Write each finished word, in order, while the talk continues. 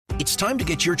It's time to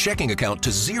get your checking account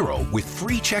to zero with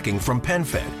free checking from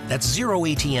PenFed. That's zero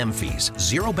ATM fees,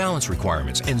 zero balance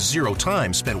requirements, and zero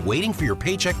time spent waiting for your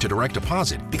paycheck to direct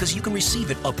deposit because you can receive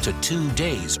it up to 2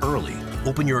 days early.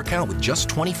 Open your account with just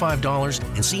 $25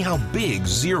 and see how big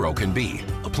zero can be.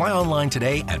 Apply online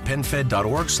today at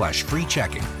PenFed.org/free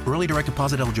checking. Early direct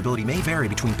deposit eligibility may vary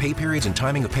between pay periods and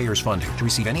timing of payer's funding. To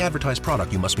receive any advertised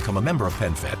product, you must become a member of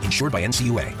PenFed, insured by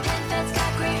NCUA.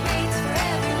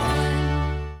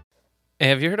 Hey,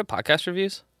 have you heard of podcast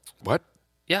reviews? What?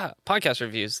 Yeah, podcast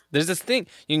reviews. There's this thing.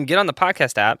 You can get on the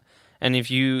podcast app, and if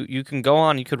you can go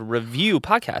on, you could review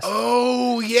podcasts.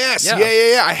 Oh, yes. Yeah.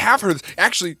 Yeah. I have heard.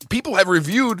 Actually, people have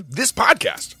reviewed this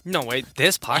podcast. No, wait,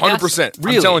 this podcast? 100%.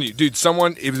 Really? I'm telling you, dude,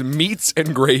 it was Meats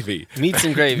and Gravy. Meats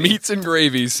and Gravy. Meats and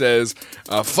Gravy says,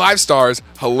 5 stars,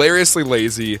 hilariously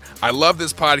lazy. I love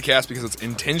this podcast because it's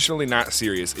intentionally not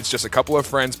serious. It's just a couple of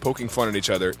friends poking fun at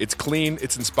each other. It's clean.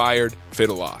 It's inspired.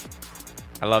 Fiddle off.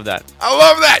 I love that. I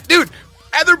love that. Dude,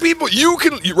 other people,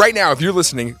 right now, if you're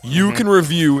listening, you can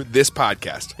review this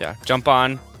podcast. Yeah, jump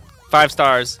on. 5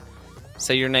 stars.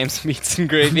 Say your name's Meats and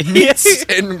Gravy. Meats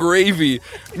and Gravy.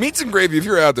 Meats and Gravy, if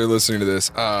you're out there listening to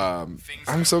this, I'm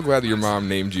so glad that your mom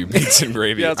named you Meats and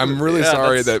Gravy. Yeah, I'm really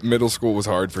sorry that middle school was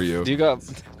hard for you. Do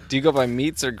you go by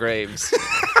Meats or Graves?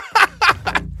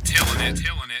 Tilling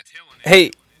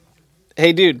it.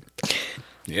 Hey, dude.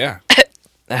 Yeah.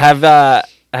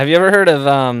 Have you ever heard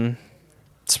of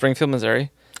Springfield,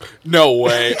 Missouri? No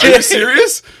way. Are you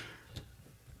serious?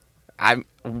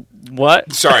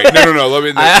 What? Sorry. No. Let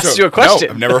me. I asked you a question.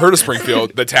 No, I've never heard of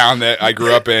Springfield, the town that I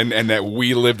grew up in and that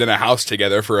we lived in a house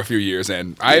together for a few years,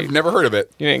 and I've never heard of it.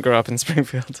 You didn't grow up in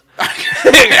Springfield.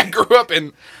 I grew up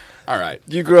in... All right.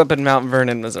 You grew up in Mount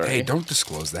Vernon, Missouri. Hey, don't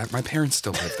disclose that. My parents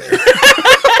still live there.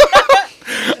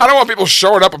 I don't want people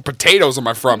showing up with potatoes on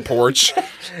my front porch.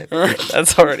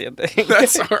 That's already a thing.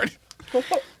 That's already...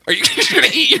 Are you going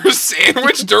to eat your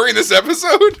sandwich during this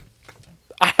episode?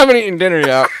 I haven't eaten dinner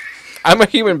yet. I'm a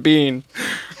human being.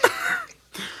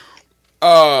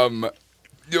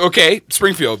 Okay,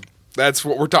 Springfield. That's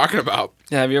what we're talking about.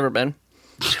 Yeah, have you ever been?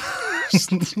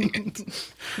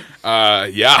 Yeah,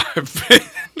 I've been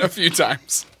a few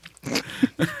times.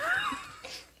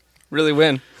 Really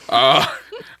when?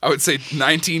 I would say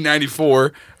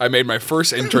 1994. I made my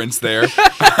first entrance there. At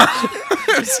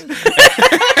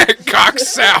Cox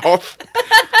South,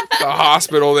 the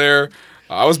hospital there.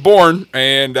 I was born,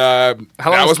 and that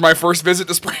was my first visit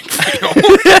to Springfield.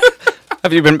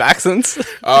 Have you been back since?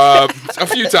 A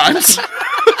few times.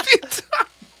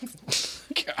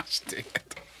 Gosh dang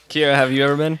it. Kira, have you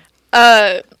ever been?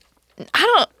 I'm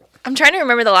trying to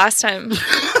remember the last time.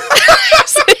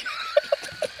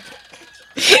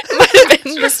 Might have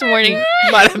been this morning.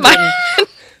 Might have been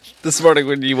this morning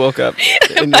when you woke up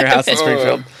in your house in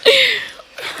Springfield.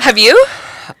 Have you?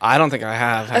 I don't think I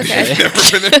have, actually. Okay.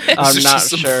 Never been there. I'm It's not just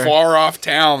some sure. far off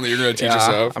town that you're going to teach us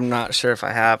of. I'm not sure if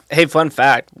I have. Hey, fun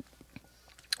fact.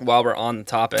 While we're on the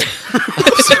topic.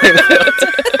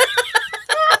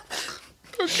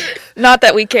 Not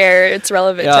that we care. It's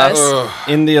relevant to us.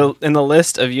 In the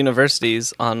list of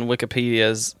universities on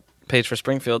Wikipedia's page for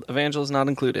Springfield, Evangel is not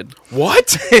included.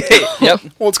 What? Yep.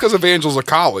 Well, it's because Evangel's a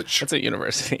college. It's a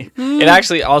university. It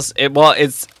actually also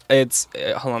it's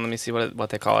hold on, let me see what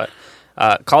they call it.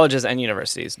 Colleges and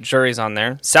universities. Jury's on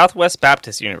there. Southwest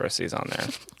Baptist University is on there.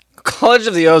 College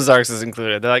of the Ozarks is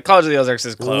included. They're like, College of the Ozarks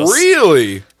is close.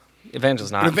 Really?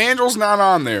 Evangel's not. Evangel's not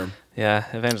on there. Yeah,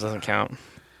 Evangel doesn't count.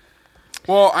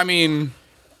 Well, I mean,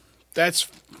 that's,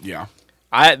 yeah.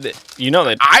 That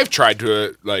I've tried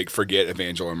to, forget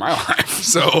Evangel in my life,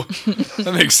 so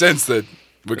that makes sense that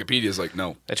Wikipedia's like,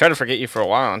 no. they tried to forget you for a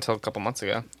while until a couple months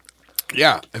ago.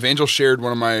 Yeah, Evangel shared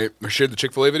the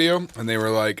Chick-fil-A video, and they were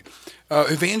like,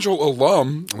 Evangel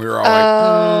alum. And we were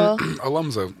all like,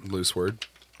 alum's a loose word.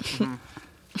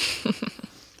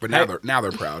 But now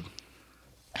they're proud.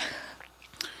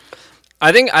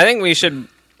 I think we should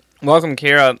welcome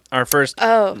Kira, our first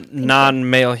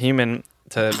non-male human,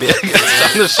 to be a guest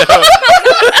on the show.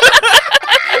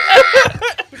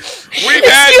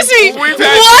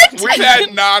 We've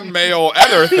had non-male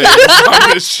other things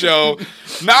on this show.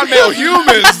 Non-male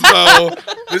humans, though.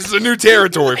 This is a new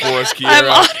territory for us, Kira.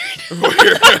 I'm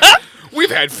honored. We've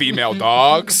had female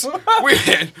dogs. We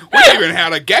even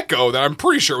had a gecko that I'm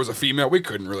pretty sure was a female. We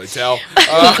couldn't really tell.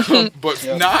 But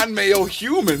non-male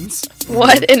humans.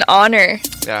 What an honor.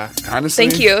 Yeah. Honestly,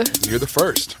 Thank you. You're the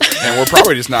first. And we're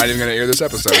probably just not even going to air this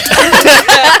episode.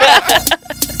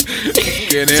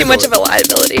 Too much of a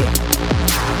liability.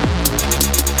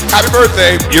 Happy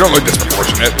birthday. You don't look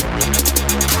disproportionate.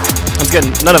 That's good.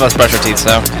 None of us brush our teeth,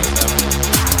 so.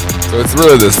 So it's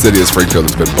really the city of Springfield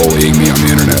that's been bullying me on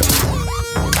the internet.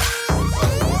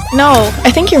 No,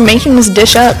 I think you're making this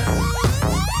dish up.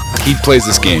 He plays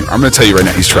this game. I'm going to tell you right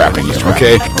now, he's trapping you,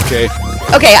 okay? Okay?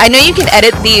 Okay, I know you can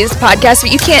edit these podcasts,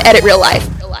 but you can't edit real life.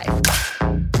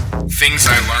 Things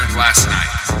I learned last night.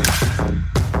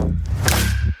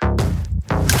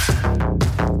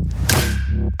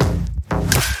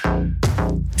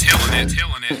 Tilling it.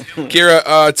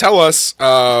 Kira, tell us,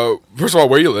 first of all,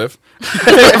 where you live. for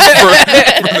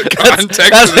the context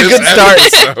That's of a this good start.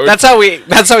 episode.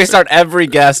 That's how we start every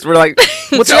guest. We're like,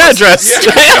 what's your address?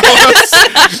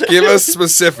 Give us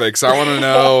specifics. I want to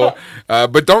know.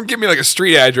 But don't give me like a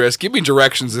street address. Give me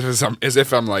directions as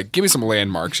if I'm like, give me some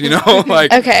landmarks, you know?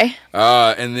 Like, Okay.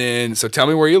 And then, so tell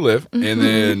me where you live. And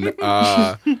then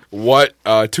what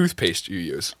toothpaste you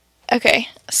use. Okay,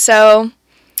 so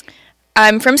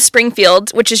I'm from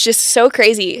Springfield, which is just so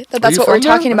crazy that that's you what we're from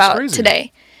there? talking That's about crazy.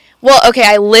 today. Well, okay,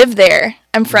 I live there.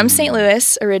 I'm from St.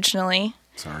 Louis originally.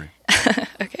 Sorry.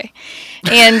 Okay.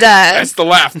 And That's the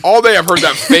laugh. All day I've heard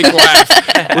that fake laugh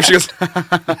where she goes,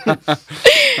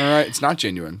 all right, it's not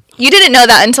genuine. you didn't know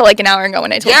that until like an hour ago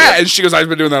when I told Yeah, you. and she goes, I've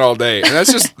been doing that all day. And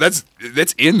that's just, that's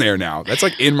in there now. That's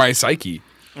like in my psyche.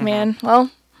 Man,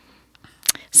 well,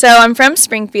 so I'm from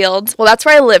Springfield. Well, that's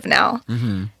where I live now.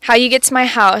 Mm-hmm. How you get to my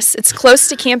house, it's close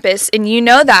to campus, and you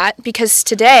know that because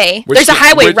today there's a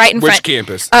highway right in front. Which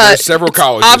campus? There's several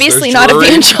colleges. Obviously There's not Drury.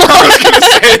 Evangel.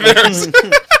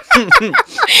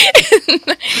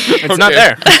 It's not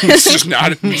there. It's just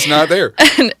not. It's not there.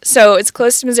 So it's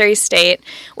close to Missouri State,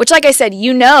 which, like I said,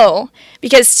 you know,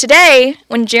 because today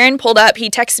when Jaron pulled up, he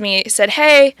texted me, said,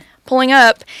 "Hey, pulling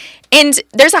up," and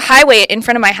there's a highway in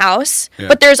front of my house,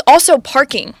 but there's also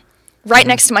parking right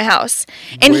next to my house,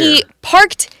 and he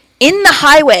parked in the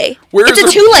highway. Where it's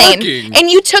is a there 2-lane, parking? and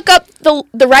you took up the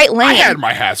right lane. I had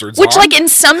my hazards which, on. like in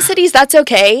some cities, that's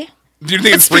okay. Do you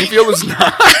think in Springfield it's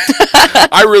not?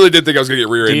 I really did think I was going to get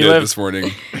rear-ended this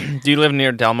morning. Do you live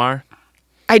near Del Mar?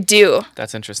 I do.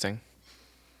 That's interesting.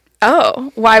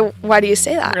 Oh, why do you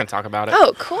say that? We're going to talk about it.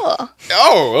 Oh, cool.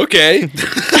 Oh, okay.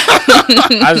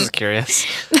 I was just curious.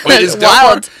 Wait, is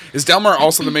Wild. Del Mar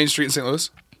also the main street in St.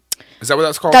 Louis? Is that what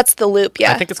that's called? That's the loop,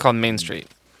 yeah. I think it's called Main Street.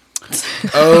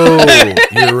 Oh,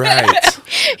 you're right.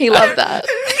 He loved that.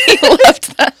 He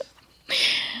loved that.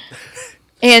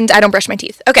 And I don't brush my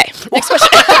teeth. Okay, next question.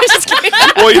 I'm just kidding.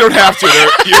 Well, you don't have to.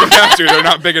 You don't have to. They're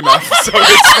not big enough, so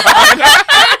it's fine.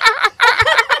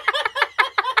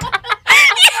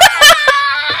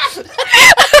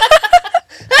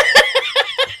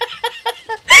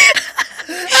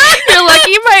 You're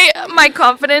lucky my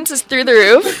confidence is through the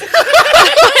roof.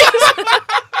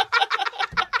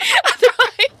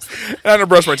 I don't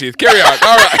brush my teeth. Carry on.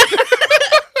 All right.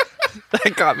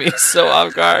 That got me so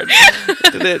off guard.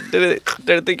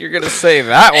 Didn't think you were going to say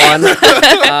that one.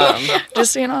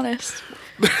 Just being honest.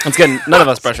 It's good. None of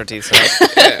us brush our teeth, so.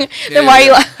 Then why are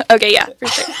you okay, yeah, for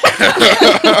sure.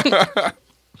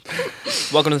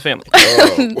 Welcome to the family.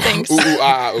 Oh. Thanks. Ooh.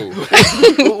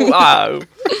 Ooh, ah.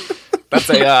 That's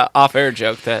a off-air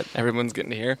joke that everyone's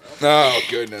getting to hear. Oh,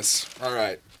 goodness. All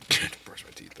right. Brush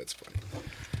my teeth. That's funny.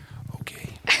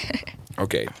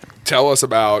 Okay. Tell us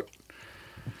about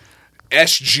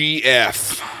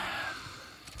SGF.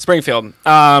 Springfield.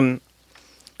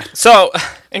 So,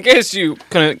 in case you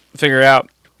couldn't figure out,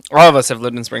 all of us have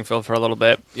lived in Springfield for a little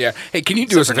bit. Yeah. Hey, can you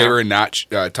do us a favor and not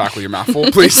talk with your mouth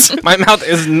full, please? My mouth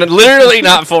is literally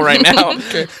not full right now.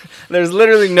 Okay. There's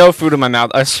literally no food in my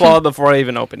mouth. I swallowed before I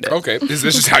even opened it. Okay. Is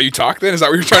this just how you talk then? Is that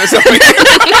what you're trying to tell me?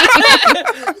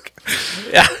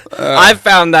 Yeah. I've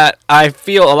found that I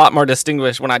feel a lot more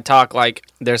distinguished when I talk like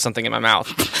there's something in my mouth.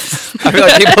 I feel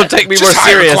like people take me more Just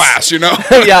higher serious. class, you know?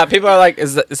 Yeah, people are like,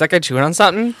 is that guy chewing on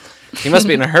something? He must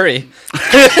be in a hurry.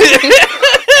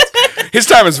 His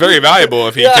time is very valuable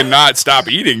if he cannot stop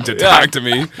eating to talk to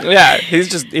me. Yeah,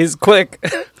 he's quick.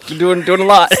 doing a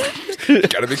lot.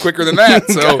 Gotta be quicker than that.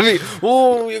 So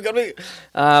You gotta be.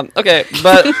 Okay,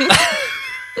 but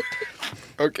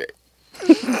okay.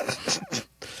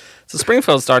 so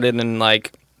Springfield started in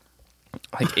like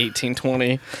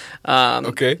 1820.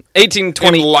 Okay.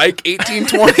 1820. In like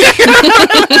 1820?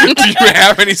 Do you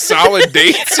have any solid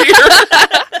dates here?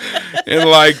 In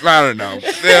like, I don't know,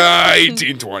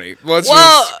 1820. Let's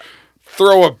just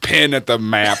throw a pin at the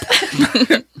map.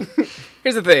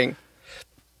 Here's the thing.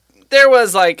 There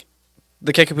was like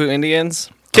the Kickapoo Indians.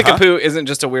 Kickapoo isn't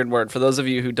just a weird word. For those of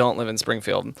you who don't live in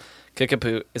Springfield,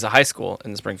 Kickapoo is a high school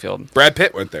in Springfield. Brad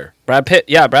Pitt went there. Brad Pitt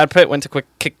went to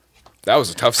Kick. That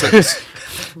was a tough sentence.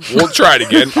 We'll try it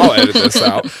again. I'll edit this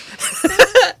out.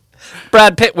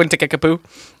 Brad Pitt went to Kickapoo.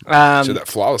 Did that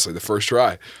flawlessly the first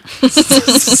try.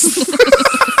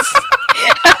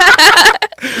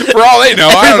 For all they know,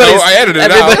 I don't know. I edited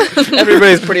it out.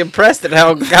 Everybody's pretty impressed at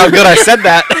how good I said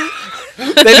that.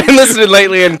 They've been listening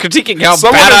lately and critiquing how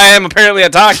bad I am apparently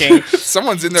at talking.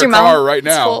 Some's in their car right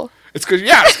now. It's because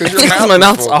your mouth. My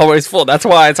mouth's always full. That's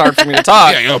why it's hard for me to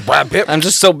talk. Yeah, Brad Pitt. I'm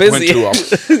just so busy. Went to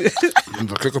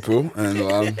the Kickapoo, and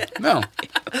no.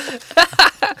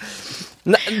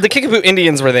 The Kickapoo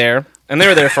Indians were there, and they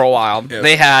were there for a while. Yes.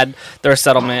 They had their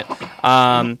settlement,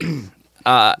 but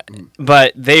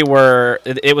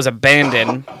it was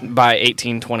abandoned by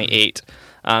 1828.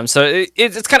 So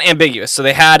it's kind of ambiguous. So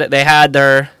they had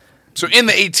their. So in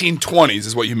the 1820s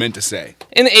is what you meant to say.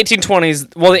 In the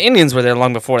 1820s, well, the Indians were there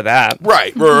long before that.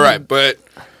 Right, but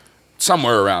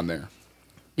somewhere around there.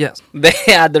 Yes, they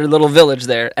had their little village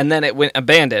there, and then it went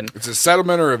abandoned. It's a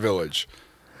settlement or a village?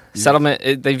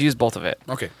 Settlement. They've used both of it.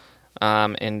 Okay.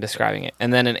 In describing it,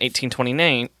 and then in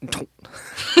 1829,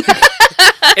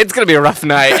 it's gonna be a rough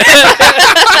night.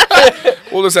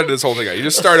 We'll just edit this whole thing out. You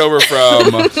just start over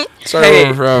from.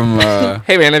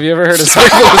 Hey man, have you ever heard of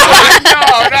Springfield?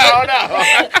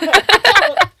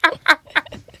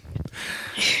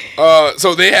 No.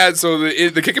 So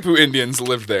the Kickapoo Indians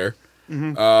lived there,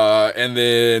 and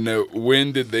then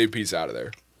when did they peace out of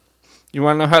there? You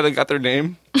want to know how they got their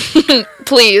name?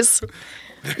 Please.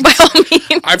 By all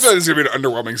means. I feel like this is going to be an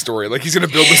underwhelming story. Like, he's going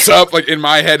to build this up. Like, in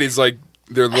my head, he's like,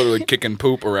 they're literally kicking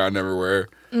poop around everywhere.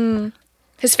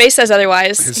 His face says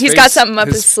otherwise. He's got something up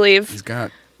his sleeve. He's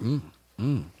got,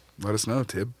 let us know,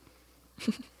 Tib.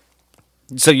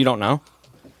 So you don't know?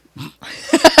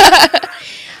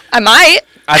 I might.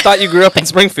 I thought you grew up in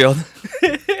Springfield.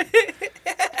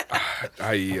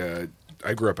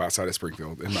 I grew up outside of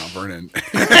Springfield in Mount Vernon.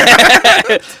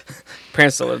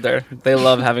 Parents still live there. They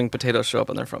love having potatoes show up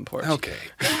on their front porch. Okay.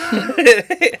 Do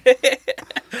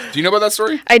you know about that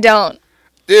story? I don't.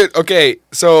 Dude, okay.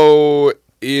 So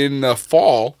in the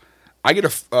fall, I get a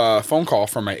phone call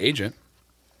from my agent.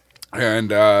 And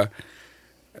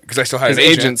because I still had his an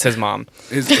agent. Agent's his mom.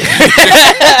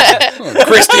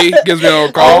 Christy gives me a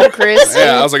call. Oh, Christy.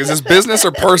 Yeah, I was like, is this business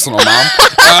or personal, Mom?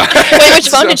 Wait, which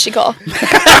phone did she call?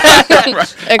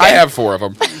 Okay. I have 4 of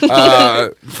them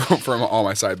from all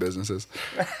my side businesses.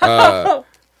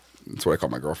 That's what I call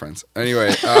my girlfriends.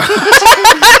 Anyway.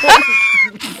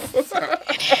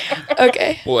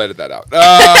 Okay. We'll edit that out.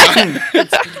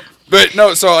 But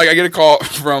no, so like I get a call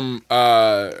from,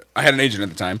 I had an agent at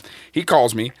the time. He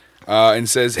calls me and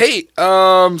says, hey,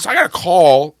 so I got a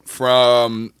call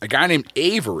from a guy named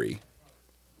Avery.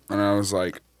 And I was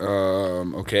like,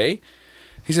 okay.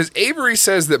 He says, Avery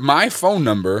says that my phone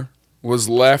number was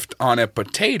left on a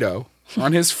potato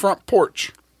on his front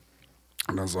porch.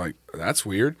 And I was like, that's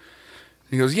weird.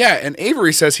 He goes, yeah, and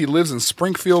Avery says he lives in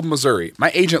Springfield, Missouri.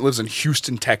 My agent lives in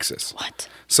Houston, Texas. What?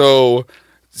 So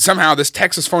somehow this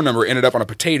Texas phone number ended up on a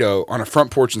potato on a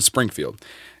front porch in Springfield.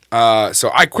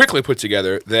 So I quickly put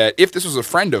together that if this was a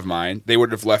friend of mine, they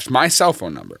would have left my cell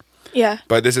phone number. Yeah.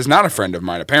 But this is not a friend of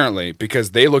mine, apparently,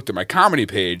 because they looked at my comedy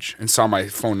page and saw my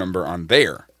phone number on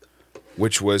there,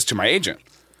 which was to my agent.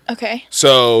 Okay.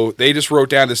 So they just wrote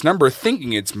down this number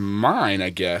thinking it's mine, I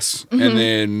guess, and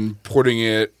then putting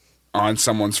it on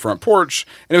someone's front porch.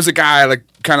 And it was a guy, like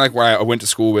kind of like where I went to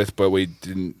school with, but I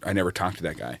never talked to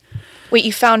that guy. Wait,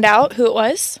 you found out who it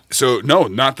was? So no,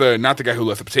 not the guy who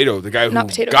left the potato. The guy who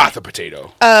got the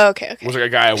potato. Oh, okay. Was like a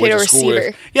guy I went to school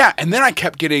with. Yeah, and then I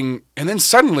kept getting, and then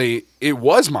suddenly it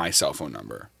was my cell phone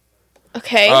number.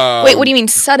 Okay. Wait, what do you mean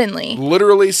suddenly?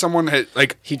 Literally, someone had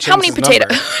like he changed how many his potatoes?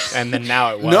 number, and then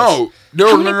now it was no.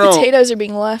 How many potatoes are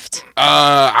being left?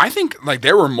 I think like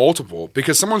there were multiple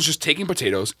because someone's just taking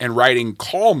potatoes and writing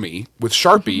 "call me" with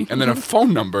Sharpie and then a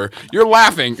phone number. You're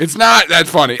laughing. It's not that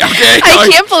funny. Okay. I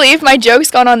can't believe my joke's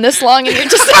gone on this long and you're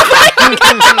just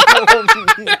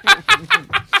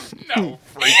No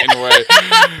freaking way.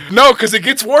 No, because it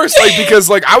gets worse. Like because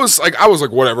like I was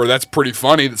like whatever. That's pretty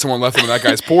funny that someone left them on that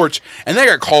guy's porch. And then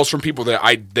I got calls from people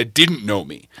that didn't know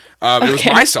me. It was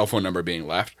my cell phone number being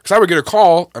left because I would get a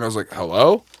call and I was like,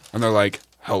 "Hello," and they're like,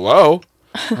 "Hello,"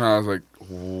 and I was like,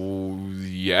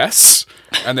 "Yes,"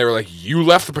 and they were like, "You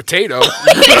left the potato."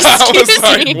 I was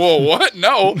like, "Well, what?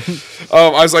 No."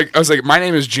 I was like, "My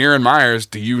name is Jaron Myers.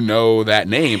 Do you know that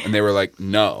name?" And they were like,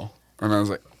 "No," and I was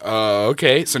like,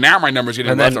 okay. So now my number's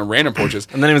getting left on random porches.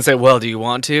 And then even say, well, do you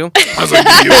want to? I was like,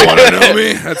 do you want to know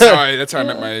me? That's how I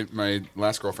met my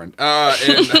last girlfriend. And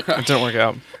it didn't work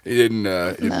out. It didn't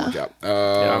work out.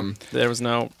 There was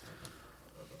no...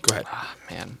 Go ahead. Oh,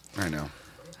 man. I know.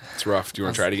 It's rough. Do you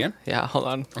want to try it again? Yeah, hold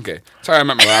on. Okay. That's how I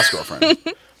met my last girlfriend.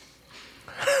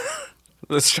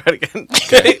 Let's try it again.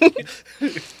 That's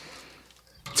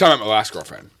how I met my last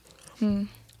girlfriend.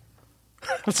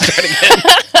 Let's try it again.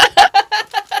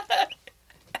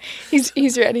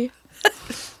 He's ready.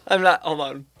 I'm not. Hold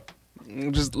on.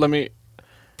 Just let me.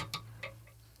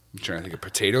 I'm trying to think of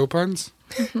potato puns.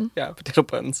 Yeah, potato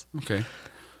puns. Okay.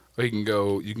 Well,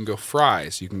 you can go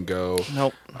fries. You can go.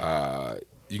 Nope.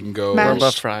 You can go Mashed. What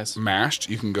about fries? Mashed.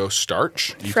 You can go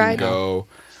starch. You Fried. can go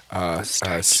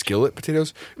skillet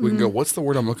potatoes. We can go. What's the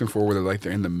word I'm looking for? Where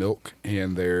they're in the milk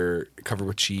and they're covered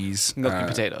with cheese. Milky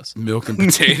potatoes. Milk and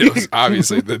potatoes.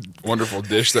 Obviously, the wonderful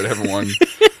dish that everyone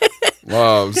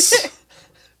loves.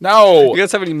 No. You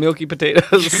guys have any milky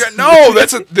potatoes? No,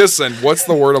 that's listen. What's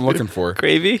the word I'm looking for?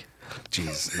 Gravy?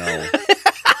 Jeez, no.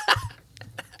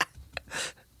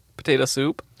 Potato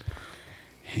soup?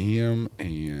 Ham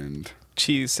and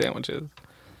Cheese sandwiches.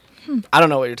 I don't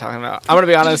know what you're talking about. I'm going to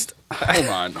be honest.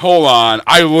 hold on.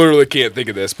 I literally can't think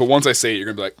of this, but once I say it, you're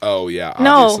gonna be like, "Oh yeah."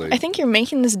 No, Obviously. I think you're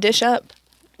making this dish up.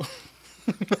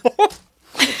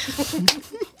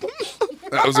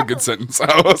 That was a good sentence.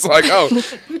 I was like, "Oh,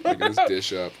 making this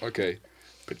dish up." Okay,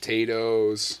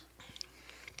 potatoes,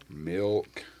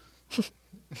 milk,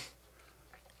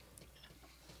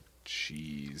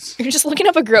 cheese. You're just looking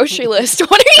up a grocery list.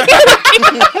 What are you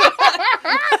doing?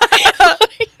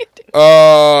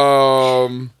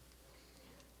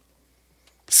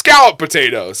 Scalloped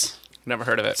potatoes. Never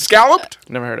heard of it. Scalloped?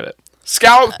 Never heard of it.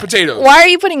 Scalloped potatoes. Why are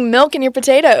you putting milk in your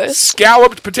potatoes?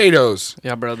 Scalloped potatoes.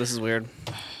 Yeah, bro, this is weird.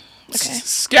 Okay.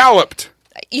 Scalloped.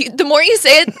 The more you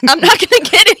say it, I'm not gonna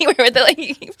get anywhere with it.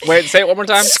 Like, Wait, say it one more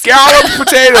time. Scalloped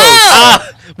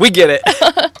potatoes. We get it.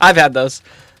 I've had those.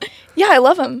 yeah, I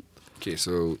love them. Okay,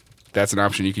 so that's an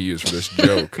option you can use for this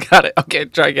joke. Got it. Okay,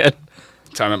 try again.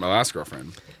 Time I met my last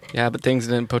girlfriend. Yeah, but things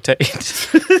didn't potate.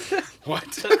 What?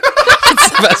 That's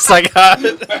the best I got.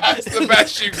 That's the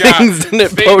best you got. Things didn't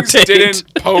Things potate.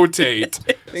 didn't potate.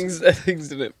 Things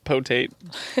didn't potate.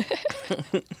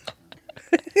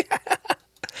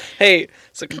 Hey,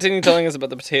 so continue telling us about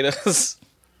the potatoes.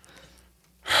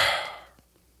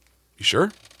 You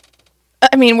sure?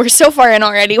 I mean, we're so far in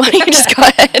already. Why don't you just go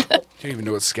ahead? I don't even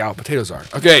know what scalloped potatoes are.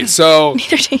 Okay, so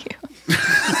Neither do you. You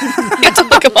have to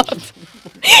look them up.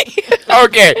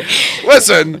 okay,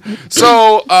 listen.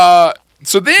 So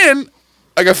then,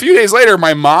 like a few days later,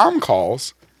 my mom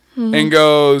calls and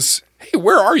goes, "Hey,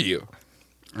 where are you?"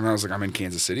 And I was like, "I'm in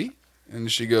Kansas City."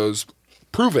 And she goes,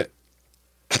 "Prove it."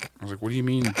 I was like, "What do you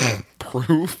mean,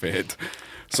 prove it?"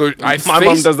 So my mom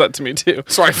does that to me too.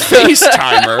 So I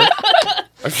FaceTime her.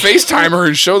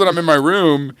 And show that I'm in my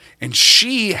room, and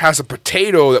she has a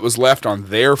potato that was left on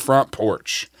their front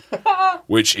porch,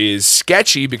 which is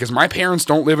sketchy because my parents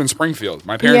don't live in Springfield.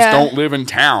 My parents don't live in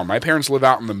town. My parents live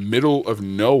out in the middle of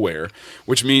nowhere,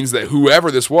 which means that whoever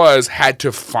this was had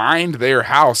to find their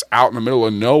house out in the middle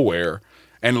of nowhere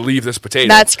and leave this potato.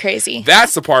 That's crazy.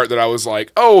 That's the part that I was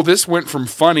like, oh, this went from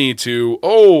funny to,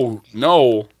 oh,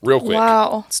 no, real quick.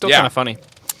 Wow. Still kind of funny.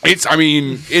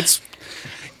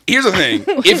 Here's the thing.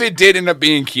 If it did end up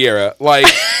being Kiera, like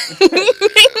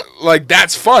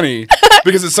that's funny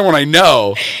because it's someone I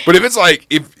know. But if it's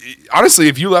like, honestly,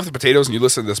 if you left the potatoes and you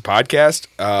listen to this podcast,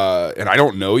 and I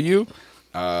don't know you,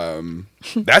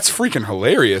 that's freaking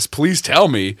hilarious. Please tell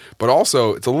me. But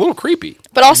also, it's a little creepy.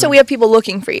 But also, we have people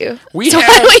looking for you. We So have-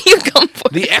 why would you come for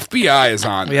The FBI is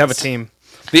on. We have a team.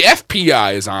 The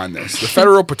FBI is on this. The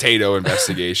Federal Potato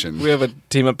Investigation. We have a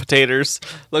team of potatoes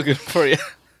looking for you.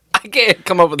 I can't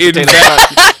come up with potato.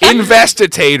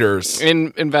 Investitators.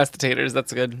 Investigators.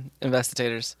 That's good.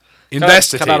 Investigators.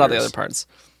 Investigators. Cut out all the other parts.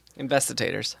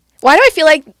 Investigators. Why do I feel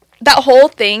like that whole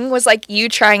thing was like you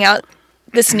trying out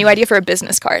this new idea for a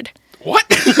business card? What?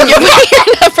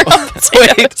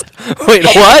 Wait,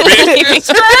 what?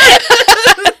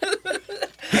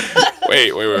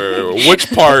 Wait. Which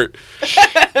part?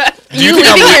 Do you think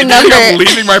leaving your I'm number.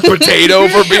 leaving my potato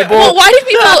for people? Well, why did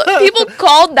people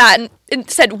called that and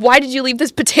said, "Why did you leave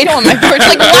this potato on my porch?"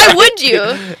 Like, why would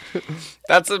you?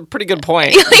 That's a pretty good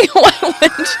point. Like, why would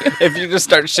you? If you just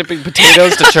start shipping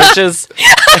potatoes to churches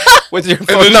with your And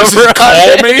phone then just number call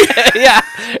on it. me? Yeah.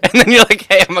 And then you're like,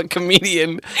 hey, I'm a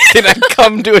comedian. Can I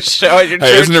come do a show at your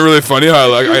Hey, church? isn't it really funny how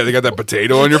they got that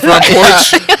potato on your front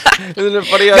porch? Isn't it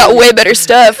funny? Got way better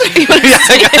stuff.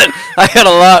 I got a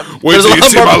lot. Wait There's till a you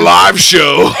lot see more, my live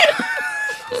show.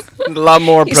 a lot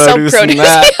more You sell produce than produce.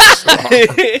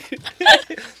 that.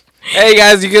 Hey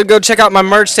guys, you can go check out my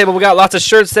merch table. We got lots of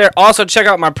shirts there. Also check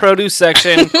out my produce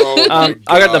section. Oh my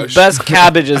I got the gosh. best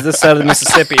cabbages this side of the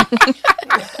Mississippi.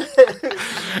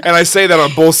 And I say that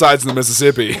on both sides of the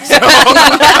Mississippi. It's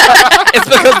because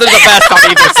they're the best on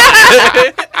either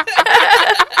side.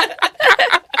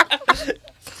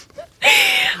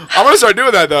 I'm gonna start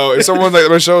doing that though. If someone's like,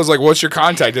 my show is like, "What's your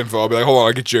contact info?" I'll be like, "Hold on,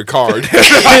 I'll get you a card."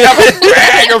 I have a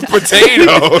bag of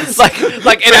potatoes, like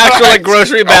an actual like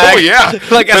grocery bag. Oh yeah,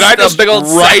 Like and I just big old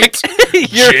write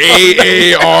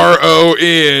JARON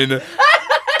and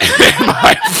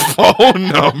my phone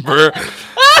number,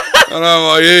 and I'm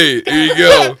like, "Hey, here you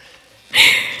go."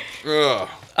 Ugh.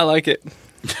 I like it.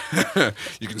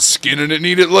 You can skin it and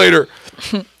eat it later.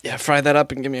 Yeah, fry that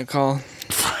up and give me a call.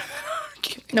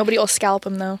 Nobody will scalp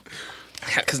him though.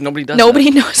 Yeah, because nobody does.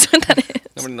 Nobody knows what that is.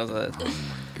 Nobody knows that.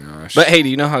 Gosh. But hey, do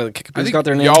you know how the I Kickapoos think got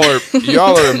their name?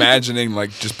 y'all are imagining like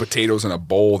just potatoes in a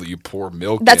bowl that you pour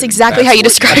milk in. That's exactly how you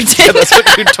described it. That's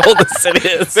what you told us it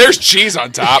is. There's cheese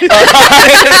on top.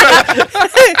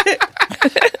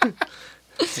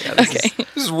 Okay.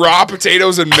 This is raw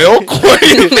potatoes and milk? What do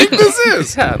you think this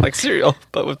is? Yeah, like cereal,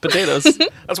 but with potatoes.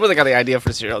 That's where they got the idea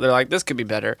for cereal. They're like, this could be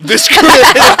better. This could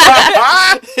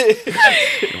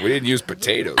We didn't use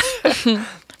potatoes.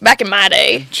 Back in my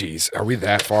day. Jeez, are we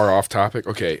that far off topic?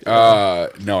 Okay. No, I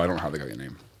don't know how they got your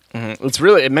name.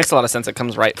 Mm-hmm. It makes a lot of sense. It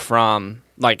comes right from,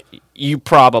 like, you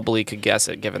probably could guess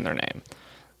it given their name.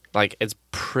 Like, it's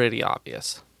pretty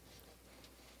obvious.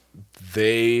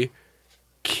 They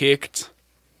kicked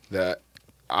the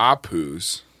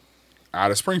Apu's out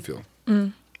of Springfield.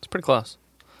 It's pretty close.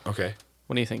 Okay.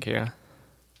 What do you think, Kira?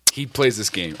 He plays this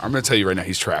game. I'm going to tell you right now,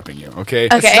 he's trapping you, okay?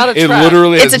 Okay. It's not a It trap.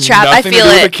 literally It's has a trap. I nothing feel to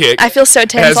do with it. the kick. I feel so It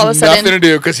tense has all of a sudden. nothing to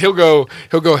do because he'll go,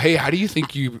 hey, how do you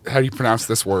pronounce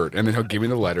this word? And then he'll give me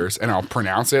the letters and I'll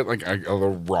pronounce it like a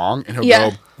little wrong and he'll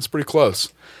go, that's pretty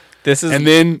close. This is. And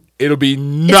then it'll be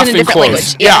nothing different close.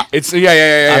 language, yeah. It's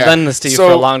yeah. I've done this to you So-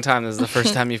 for a long time. This is the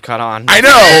first time you've caught on. I know.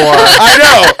 I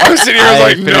know. I was sitting here. I was I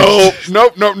like,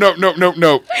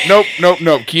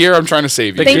 nope. Kier, I'm trying to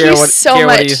save you. Thank Kira, you what, so Kira,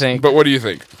 much. What do you think? But what do you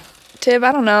think? Tib,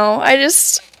 I don't know. I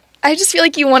just feel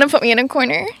like you want to put me in a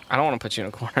corner. I don't want to put you in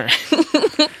a corner.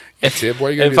 Tib, why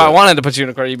are you gonna If do I that? wanted to put you in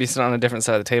a corner, you'd be sitting on a different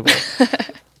side of the table.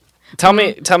 Tell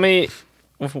me,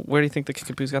 where do you think the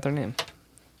Kickapoos got their name?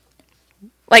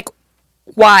 Like,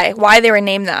 why they were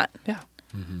named that? Yeah.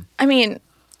 I mean,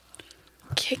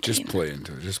 kicking. Just play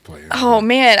into it. Oh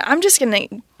man, I'm just gonna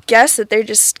guess that they're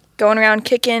just going around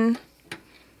kicking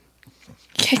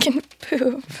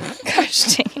poo.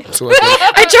 Gosh dang it. So like,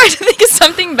 I tried to think of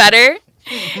something better,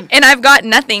 and I've got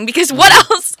nothing because what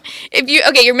else?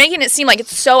 You're making it seem like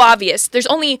it's so obvious. There's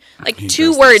only like he two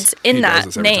does words this. in He does that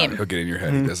this every time. name. He'll get in your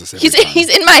head. He does this every He's time. he's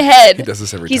in my head. He does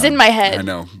this every He's time. in my head. I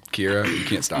know. Kira, you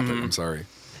can't stop it. I'm sorry.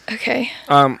 Okay.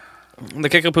 The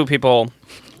Kickapoo people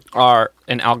are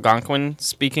an Algonquin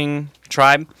speaking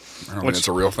tribe. I don't know, it's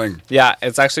a real thing. Yeah,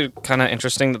 it's actually kind of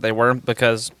interesting that they were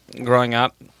because growing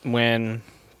up when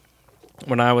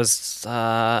I was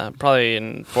probably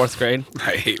in 4th grade.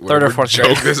 I hate Third or whatever fourth joke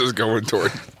grade. this is going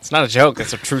toward. It's not a joke.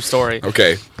 It's a true story.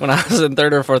 Okay. When I was in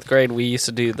 3rd or 4th grade, we used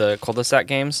to do the cul-de-sac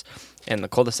games in the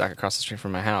cul-de-sac across the street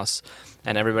from my house.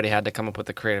 And everybody had to come up with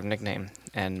a creative nickname.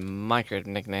 And my creative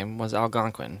nickname was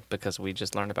Algonquin because we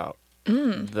just learned about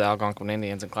the Algonquin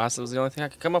Indians in class. It was the only thing I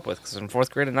could come up with because in 4th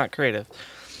grade and not creative.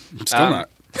 Still not.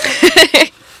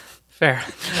 Fair.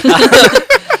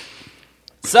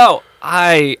 So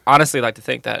I honestly like to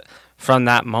think that from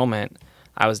that moment,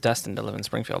 I was destined to live in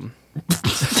Springfield.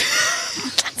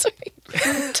 That's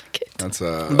right. That's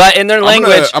But in their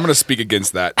language, I'm gonna speak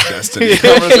against that destiny.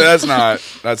 I'm gonna say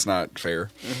that's not fair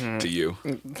to you.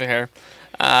 fair.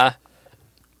 But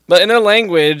in their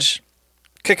language,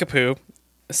 Kickapoo.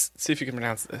 See if you can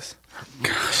pronounce this.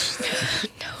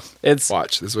 It's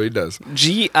Watch, this is what he does.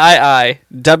 Giiwigaabw.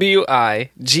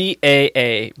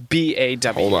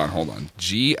 Hold on.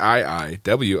 Giiwi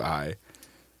Gaabw.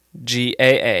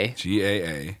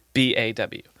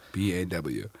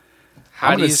 GAABAW. How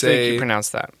I'm do you gonna think say you pronounce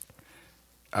that?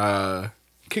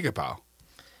 Kickapow.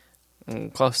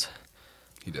 Close.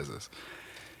 He does this.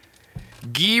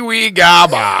 Giwi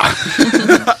Gaba.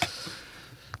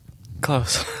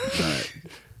 Close.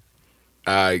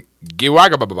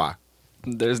 Giwagababa.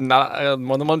 There's not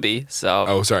more than one B, so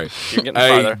Oh, sorry. you're getting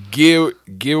farther.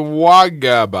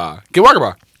 Giwagaba.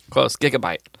 Giwagaba. Close.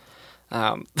 Gigabyte.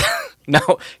 No,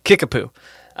 Kickapoo.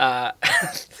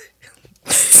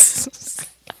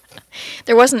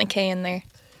 There wasn't a K in there.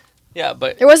 Yeah,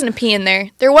 but There wasn't a P in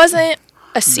there. There wasn't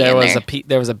a C there in was there. a P.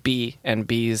 There was a B, and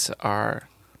B's are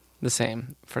the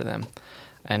same for them,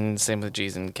 and same with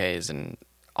G's and K's and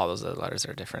all those other letters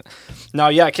are different. No,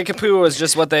 yeah, Kickapoo was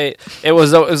just what they. It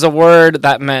was a word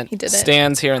that meant He did it.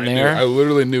 stands here and there. I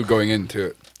literally knew going into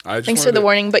it. I just Thanks for wanted the to-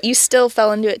 warning, but you still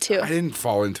fell into it too. I didn't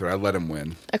fall into it. I let him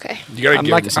win. Okay. You gotta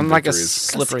give him some I'm like a victories.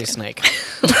 slippery snake.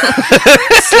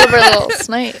 Silver little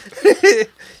snake.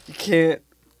 You can't.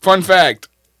 Fun fact.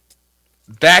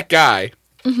 that guy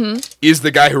is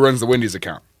the guy who runs the Wendy's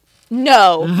account.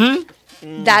 No.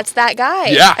 That's that guy.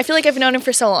 Yeah. I feel like I've known him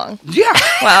for so long. Yeah.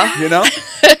 Wow. You know?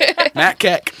 Matt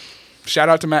Keck. Shout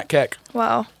out to Matt Keck.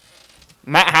 Wow.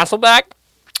 Matt Hasselbeck?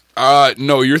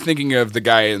 No, you're thinking of the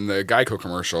guy in the Geico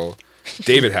commercial,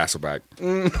 David Hasselbeck.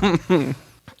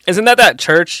 Isn't that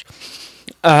church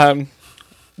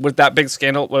with that big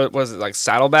scandal? What was it, like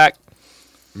Saddleback?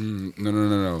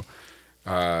 No.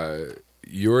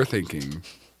 You're thinking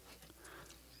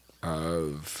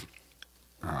of...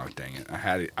 Oh, dang it. I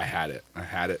had it.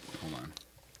 Hold on.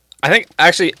 I think,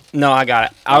 actually, no, I got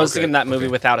it. I was thinking that movie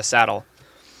okay. Without a Saddle.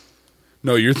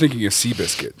 No, you're thinking of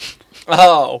Seabiscuit.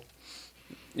 Oh,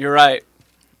 you're right.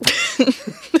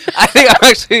 I think I'm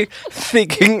actually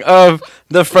thinking of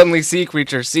the friendly sea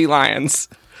creature, sea lions.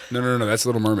 No. That's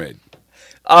Little Mermaid.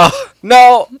 Oh,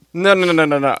 no. Not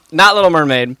Little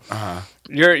Mermaid.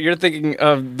 You're thinking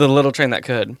of The Little Train That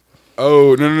Could.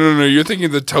 Oh, no. You're thinking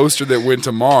of the toaster that went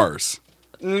to Mars.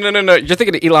 No. You're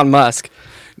thinking of Elon Musk.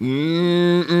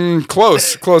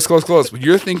 Close.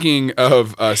 You're thinking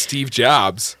of Steve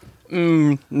Jobs.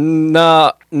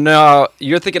 No.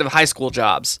 You're thinking of High School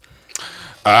Jobs.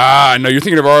 No, you're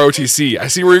thinking of ROTC. I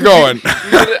see where you're going.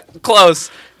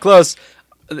 Close.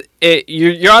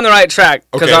 You're on the right track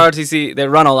because Okay. ROTC, they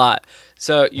run a lot.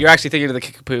 So you're actually thinking of the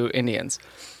Kickapoo Indians.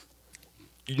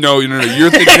 No. You're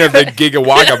thinking of the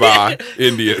Gigawagaba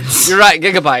Indians. You're right,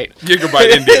 Gigabyte. Gigabyte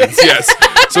Indians, yes.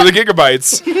 So the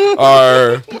Gigabytes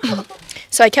are...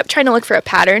 So I kept trying to look for a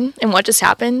pattern in what just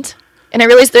happened, and I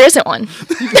realized there isn't one.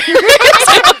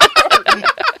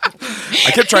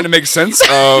 I kept trying to make sense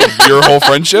of your whole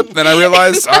friendship, then I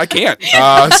realized I can't.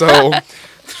 So...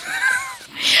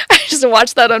 I just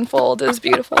watched that unfold. It was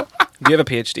beautiful. Do you have a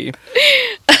PhD?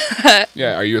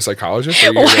 Yeah, are you a psychologist?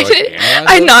 Are you Why did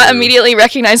I not immediately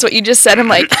recognize what you just said? I'm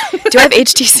like, do I have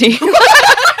HTC?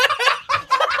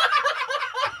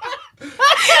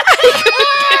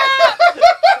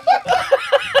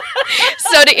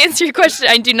 So to answer your question,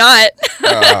 I do not.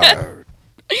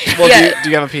 Well, Yeah.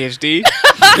 do you have a PhD?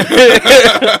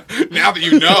 Now that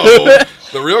you know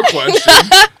the real question...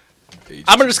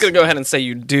 I'm just going to go ahead and say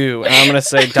you do, and I'm going to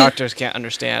say doctors can't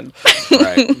understand.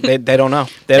 Right. They don't know.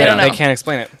 They don't know. They can't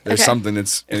explain it. There's Okay. something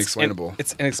that's inexplainable.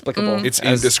 It's inexplicable. It's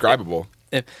indescribable.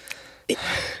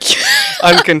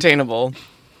 Uncontainable.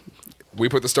 We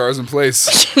put the stars in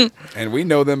place, and we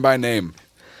know them by name.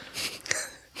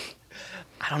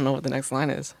 I don't know what the next line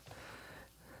is.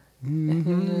 Sky,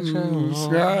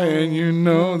 and you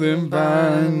know them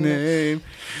by name.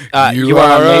 You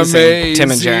are amazing, Tim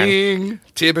and Jaren.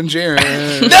 Tim and Jaren.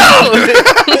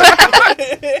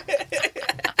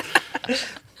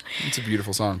 It's a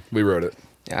beautiful song. We wrote it.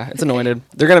 Yeah, it's anointed.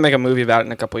 They're going to make a movie about it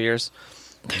in a couple years.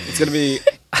 It's going to be...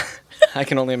 I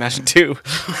Can Only Imagine 2.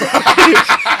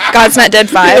 God's Not Dead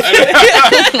 5.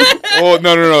 Oh,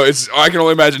 no. It's I Can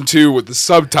Only Imagine 2 with the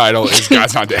subtitle is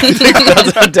God's Not Dead.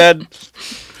 God's Not Dead.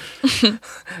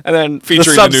 And then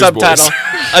Featuring the the subtitle,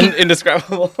 Newsboys.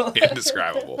 indescribable.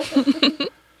 Indescribable.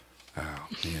 Oh,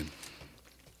 man.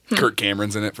 Kirk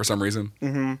Cameron's in it for some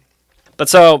reason. But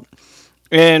so,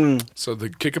 in... So the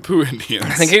Kickapoo Indians.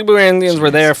 I think Kickapoo Indians were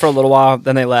there for a little while,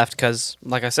 then they left because,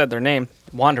 like I said, their name,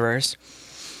 Wanderers.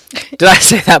 Did I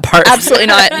say that part? Absolutely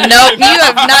not. Nope, you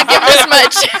have not given us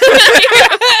much.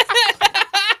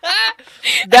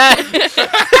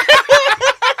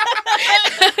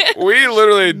 We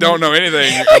literally don't know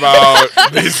anything about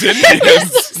these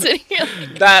Indians.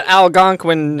 That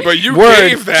Algonquin But you word.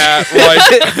 gave that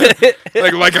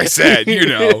like I said, you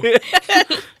know.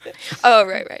 Oh,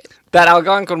 right. That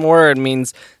Algonquin word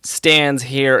means stands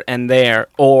here and there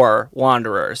or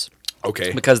wanderers.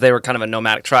 Okay. Because they were kind of a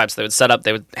nomadic tribe. So they would set up,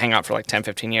 they would hang out for like 10,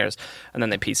 15 years, and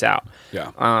then they peace out. Yeah.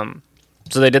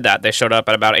 So they did that. They showed up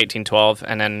at about 1812,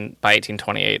 and then by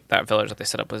 1828, that village that they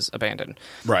set up was abandoned.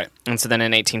 Right. And so then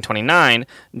in 1829,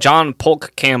 John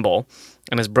Polk Campbell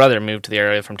and his brother moved to the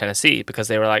area from Tennessee because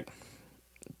they were like,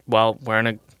 well, we're in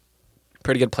a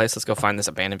pretty good place. Let's go find this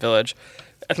abandoned village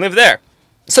and live there.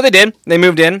 So they did. They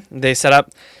moved in. They set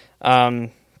up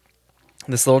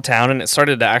this little town, and it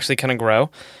started to actually kind of grow.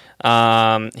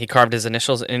 He carved his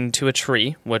initials into a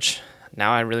tree, which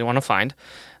now I really want to find.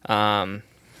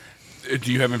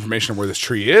 Do you have information on where this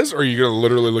tree is, or are you going to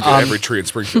literally look at every tree in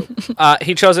Springfield?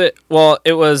 He chose it. Well,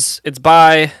 it's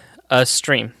by a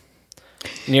stream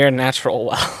near a natural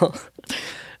well.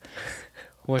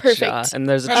 Which, Perfect. And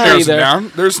there's a That tree narrows it there.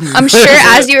 down. I'm sure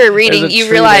as you were reading, There's a you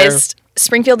tree realized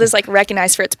Springfield is like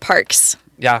recognized for its parks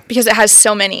Yeah. because it has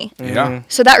so many. Yeah.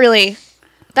 So that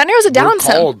narrows it down We're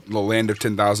some. called the land of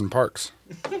 10,000 parks.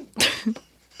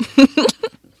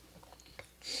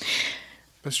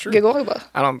 That's true. Giggle.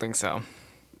 I don't think so.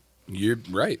 You're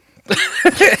right.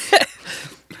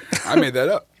 I made that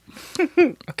up.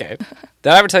 Okay. Did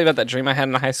I ever tell you about that dream I had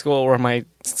in high school where my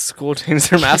school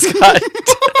changed their mascot?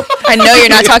 I know you're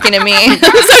not talking to me.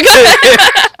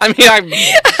 I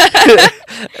mean,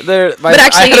 But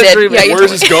actually you did. Yeah, you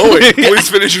Where's this going? Please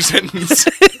finish your sentence.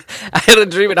 I had a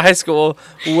dream in high school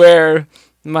where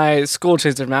my school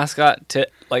changed their mascot to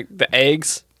like the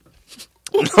eggs.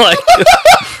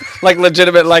 like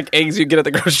legitimate like eggs you get at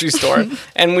the grocery store,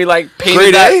 and we like painted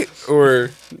Grade that. A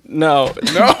or No,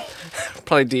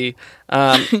 probably D.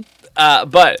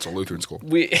 But it's a Lutheran school.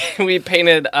 we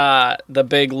painted the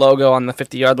big logo on the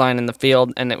 50-yard line in the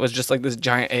field, and it was just like this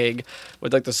giant egg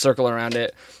with like the circle around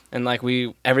it, and like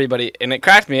everybody, and it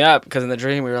cracked me up because in the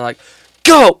dream we were like,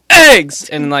 "Go eggs!"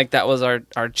 and like that was our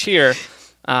cheer.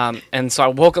 And so I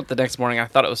woke up the next morning. I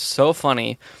thought it was so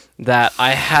funny that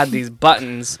I had these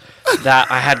buttons that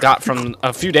I had got from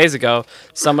a few days ago.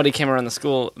 Somebody came around the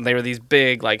school. They were these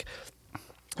big, like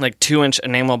 2-inch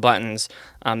enamel buttons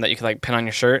that you could like pin on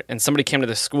your shirt. And somebody came to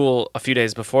the school a few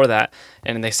days before that,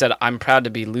 and they said, "I'm proud to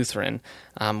be Lutheran,"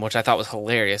 which I thought was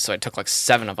hilarious. So I took like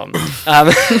 7 of them.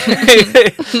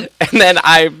 And then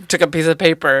I took a piece of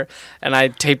paper and I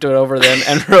taped it over them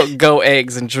and wrote "Go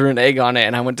Eggs" and drew an egg on it.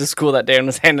 And I went to school that day and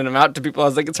was handing them out to people. I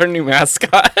was like, "It's our new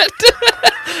mascot."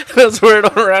 I was wearing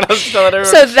it around. I was telling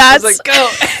everyone. So that's I was like, "Go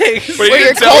eggs." But he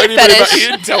didn't tell anybody about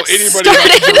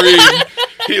the dream.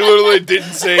 He literally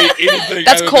didn't say anything.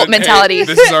 That's cult mentality. Hey,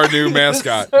 this is our new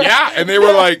mascot. Yeah, and they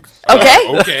were like, okay.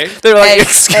 Okay. They were like,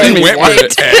 Eggs, "Excuse me." Went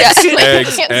with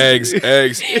eggs. it.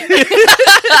 Eggs.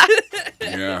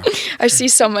 Yeah. I see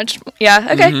so much. Yeah.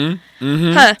 Okay.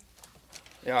 Huh.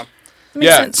 Yeah. Makes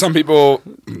Yeah. sense. Some people.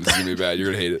 This is gonna be bad.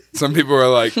 You're gonna hate it. Some people are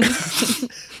like.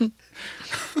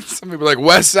 Some people are like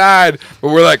West Side, but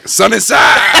we're like Sunny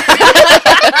Side.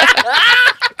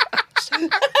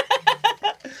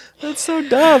 That's so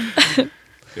dumb.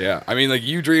 Yeah, I mean, like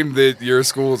you dreamed that your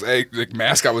school's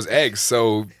mascot was eggs,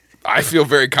 so I feel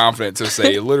very confident to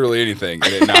say literally anything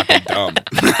and it not be dumb.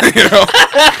 You know,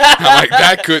 I'm like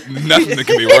nothing that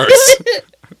could be worse.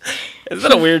 Isn't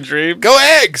that a weird dream? Go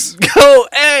eggs. Go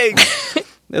eggs.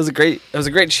 It was a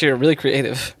great cheer, really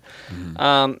creative.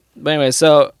 But anyway,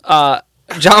 so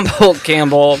John Bolt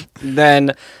Campbell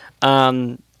then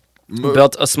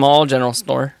built a small general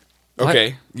store.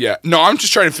 Okay, yeah. No, I'm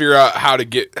just trying to figure out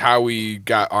how we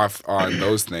got off on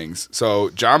those things. So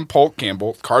John Polk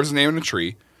Campbell carves his name in a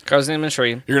tree. Carves his name in a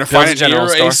tree. You're gonna find it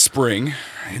near a spring,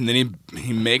 and then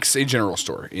he makes a general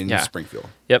store in Springfield.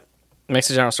 Yep,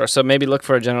 makes a general store. So maybe look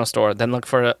for a general store, then look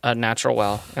for a natural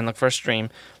well, and look for a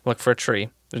stream. Look for a tree.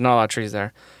 There's not a lot of trees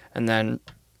there, and then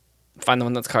find the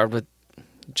one that's carved with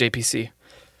JPC.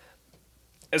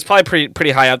 It's probably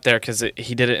pretty high up there because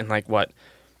he did it in like what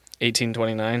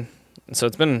 1829. So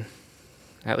it's been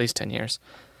at least 10 years.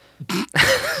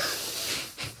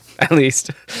 At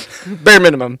least. Bare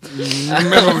minimum.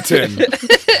 Minimum 10.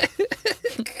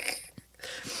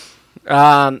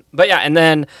 But yeah, and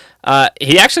then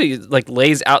he actually like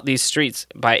lays out these streets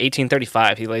by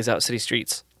 1835. He lays out city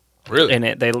streets. Really? In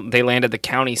it. They landed the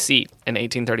county seat in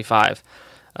 1835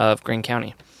 of Greene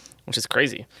County, which is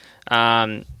crazy.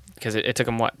 Because it took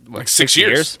them, what like 6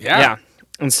 years? Yeah.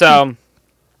 And so...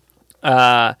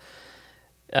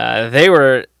 they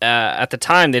were at the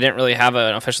time they didn't really have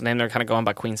an official name. They were kind of going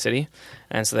by Queen City,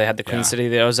 and so they had the Queen City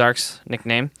of the Ozarks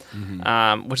nickname,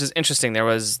 which is interesting. There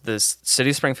was this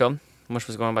city of Springfield, which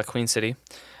was going by Queen City,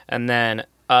 and then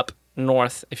up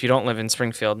north, if you don't live in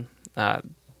Springfield,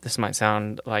 this might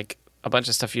sound like a bunch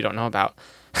of stuff you don't know about,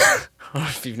 or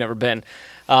if you've never been.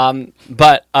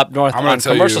 But up north on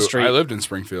Commercial Street, I lived in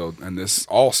Springfield, and this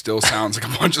all still sounds like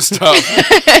a bunch of stuff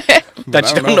that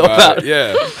you don't know about.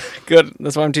 Yeah. Good.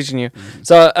 That's what I'm teaching you.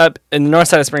 So up in the north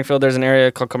side of Springfield, there's an area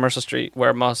called Commercial Street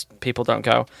where most people don't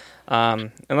go,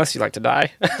 unless you like to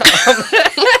die.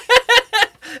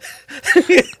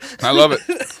 I love it.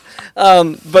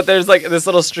 But there's like this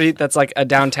little street that's like a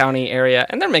downtowny area,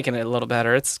 and they're making it a little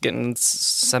better. It's getting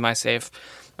semi-safe,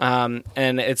 and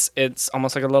it's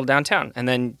almost like a little downtown. And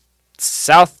then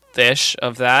southish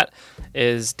of that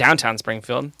is downtown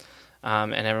Springfield.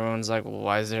 And everyone's like, well,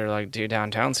 why is there like 2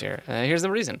 downtowns here? Here's the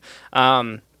reason.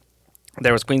 There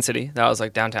was Queen City. That was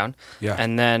like downtown. Yeah.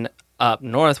 And then up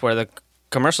north where the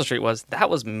Commercial Street was, that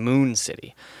was Moon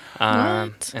City.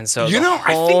 What? And so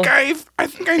I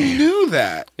think I knew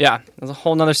that. Yeah, it was a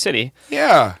whole nother city.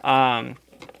 Yeah. And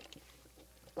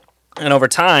over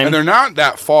time... And they're not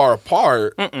that far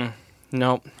apart.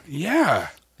 Nope. Yeah.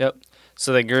 Yep.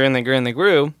 So they grew and they grew and they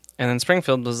grew. And then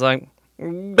Springfield was like...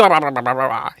 Blah, blah, blah, blah, blah,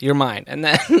 blah, you're mine. And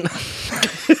then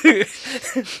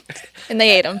And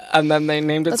they ate them. And then they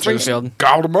named it That's pretty good. Springfield.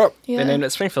 Gobbled them up. Yeah. They named it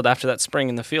Springfield after that spring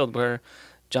in the field where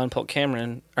John Polk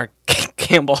Cameron, or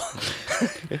Campbell.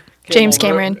 James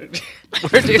Cameron.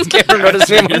 Where James Cameron wrote his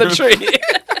name on the tree.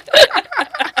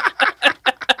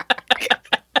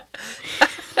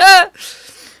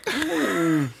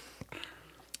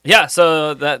 Yeah,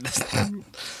 so that,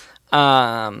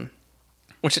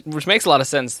 which makes a lot of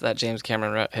sense that James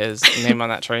Cameron wrote his name on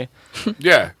that tree.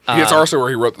 Yeah. It's also where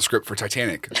he wrote the script for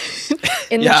Titanic.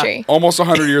 In Yeah. the tree. Almost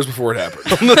 100 years before it happened.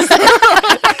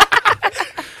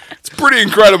 It's pretty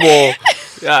incredible.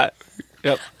 Yeah,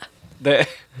 yep. They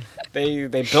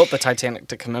built the Titanic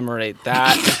to commemorate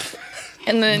that.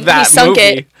 And then That he sunk movie.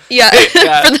 it. Yeah.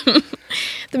 Yeah.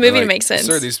 For the movie to Like, make sense.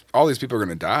 Sir, all these people are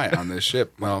going to die on this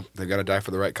ship. Well, they got to die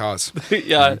for the right cause.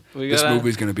 Yeah, This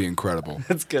movie's going to be incredible.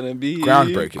 It's gonna be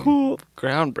Groundbreaking. Cool.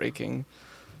 Groundbreaking.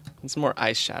 It's more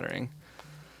ice shattering.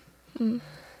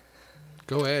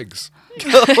 Go eggs.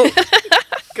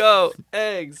 Go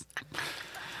eggs.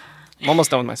 I'm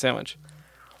almost done with my sandwich.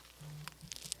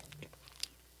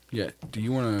 Yeah. Do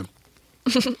you want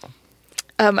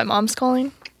My mom's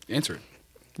calling. to answer it?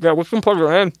 Yeah, we can plug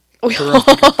her in. Put her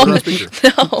on speaker.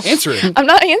 No. Answer it. I'm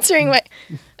not answering my...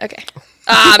 Okay.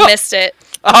 Missed it.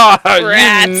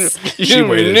 Rats. You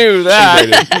waited. knew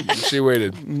that. She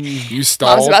waited. You Mom's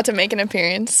stalled. about to make an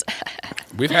appearance.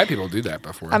 We've had people do that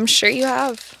before. I'm sure you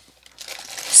have.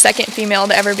 Second female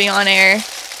to ever be on air.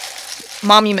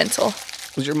 Monumental.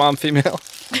 Was your mom female?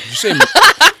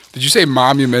 Did you say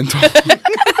monumental?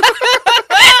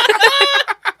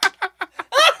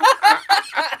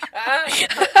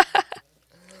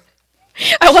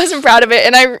 I wasn't proud of it,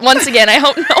 and I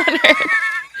hope no one heard.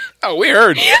 Oh, we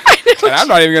heard. And I'm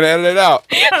not even going to edit it out.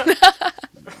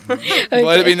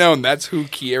 Let it be known, that's who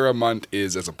Kiera Munt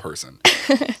is as a person.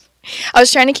 I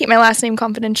was trying to keep my last name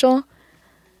confidential,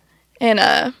 and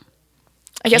I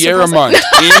guess Kiera Munt.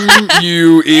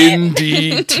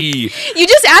 M-U-N-D-T. You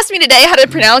just asked me today how to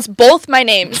pronounce both my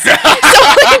names, so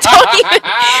don't even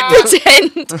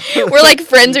pretend we're like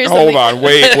friends or something. Hold on,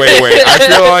 wait.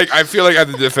 I feel like I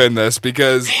have to defend this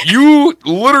because you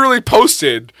literally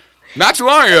posted not too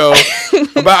long ago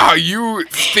about how you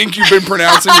think you've been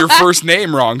pronouncing your first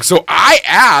name wrong. So I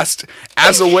asked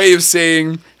as a way of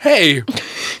saying, hey,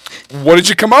 what did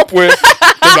you come up with?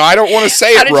 Because I don't want to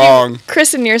say How it did wrong. you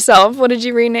christen yourself? What did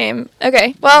you rename?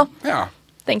 Okay, well, Yeah.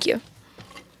 thank you.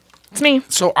 It's me.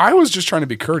 So I was just trying to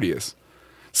be courteous.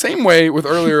 Same way with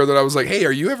earlier that I was like, hey,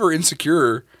 are you ever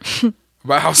insecure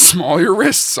about how small your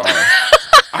wrists are?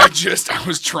 I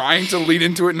was trying to lead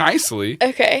into it nicely.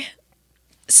 Okay.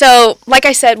 So, like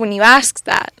I said, when you asked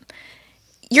that,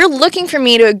 you're looking for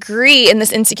me to agree in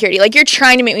this insecurity. Like, you're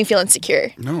trying to make me feel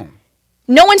insecure. No.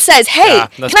 No one says, hey, Yeah,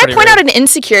 can that's I pretty point rude. out an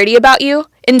insecurity about you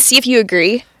and see if you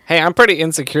agree? Hey, I'm pretty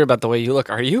insecure about the way you look.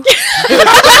 Are you?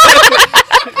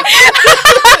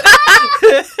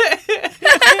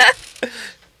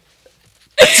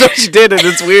 That's what she did, and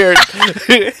it's weird.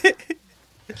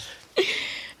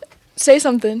 Say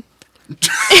something.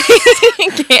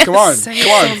 Come on.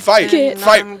 Fight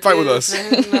with us.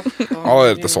 I'll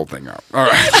edit this whole thing out. All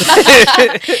right.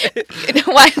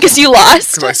 Why? Because you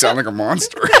lost? Because I sound like a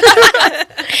monster.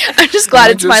 I'm just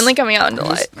glad it's finally coming out into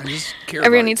light. I just care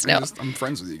Everyone about needs it. to know. I'm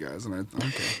friends with you guys, and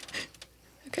okay.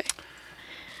 Okay.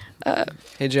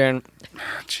 Hey, Jaren.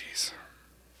 Jeez.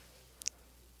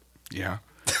 Yeah.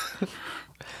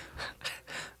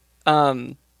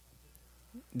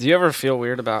 Do you ever feel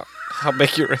weird about how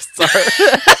big your wrists are?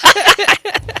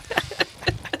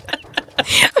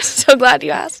 I'm so glad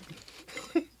you asked.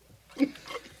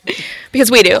 Because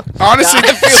we do. Honestly,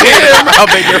 Tim, How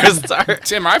big your wrists are?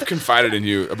 Tim, I've confided in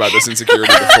you about this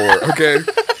insecurity before, okay?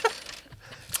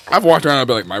 I've walked around and I've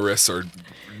been like, my wrists are...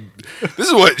 This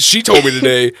is what she told me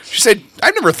today. She said,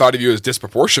 I never thought of you as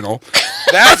disproportional.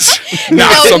 That's not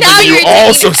No, something now you you're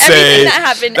also taking say. everything that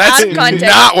happened That's out of context.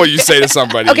 not what you say to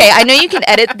somebody. Okay, I know you can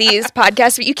edit these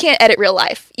podcasts, but you can't edit real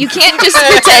life. You can't just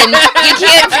pretend. You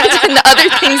can't pretend the other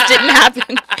things didn't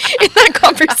happen in that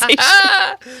conversation.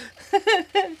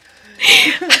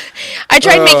 I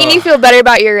tried making you feel better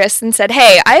about your wrists and said,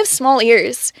 hey, I have small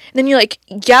ears. And then you're like,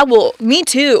 yeah, well, me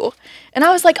too. And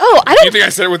I was like, oh, I You don't... think I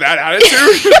said it with that attitude?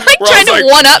 like Where I trying was to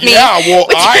one-up me Yeah, well,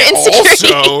 with your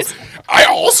insecurities. I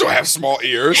also have small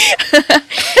ears. And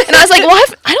I was like, well,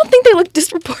 I don't think they look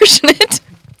disproportionate.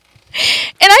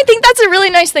 And I think that's a really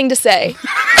nice thing to say.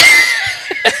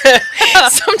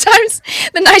 Sometimes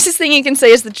the nicest thing you can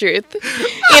say is the truth.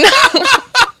 You know?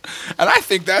 And I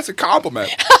think that's a compliment.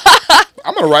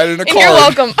 I'm going to write it in a And card. you're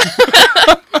welcome.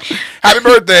 Happy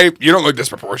birthday. You don't look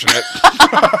disproportionate.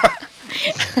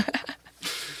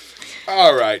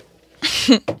 All right.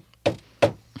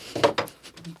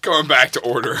 going back to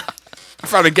order. I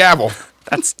found a gavel.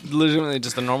 That's legitimately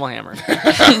just a normal hammer.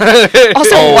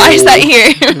 Also, why is that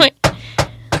here?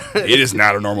 It is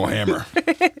not a normal hammer.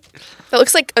 That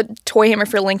looks like a toy hammer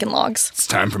for Lincoln Logs. It's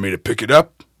time for me to pick it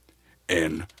up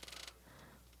and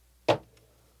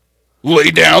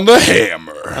lay down the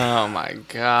hammer. Oh my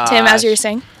god. Tim, as you were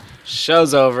saying.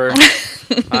 Show's over.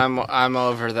 I'm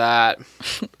over that.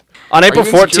 On April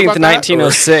you insecure 14th, about that,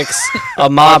 1906, a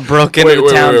mob broke into the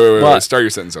town. Wait. Start your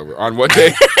sentence over. On what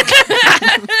day?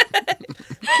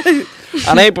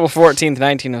 On April 14th,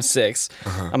 1906,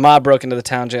 a mob broke into the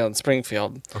town jail in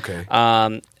Springfield. Okay.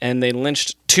 And they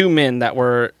lynched 2 men that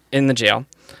were in the jail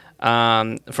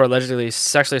for allegedly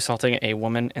sexually assaulting a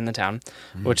woman in the town,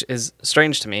 which is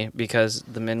strange to me because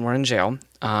the men were in jail.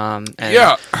 And,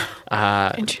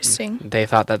 Interesting. They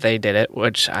thought that they did it,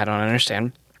 which I don't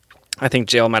understand. I think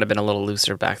jail might have been a little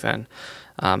looser back then.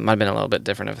 Might have been a little bit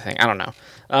different of a thing. I don't know.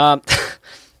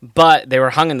 But they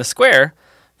were hung in the square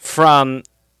from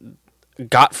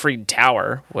Gottfried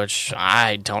Tower, which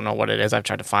I don't know what it is. I've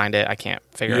tried to find it. I can't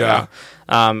figure it out.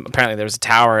 Apparently there was a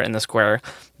tower in the square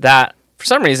that, for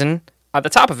some reason, at the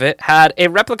top of it had a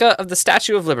replica of the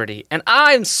Statue of Liberty. And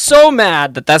I'm so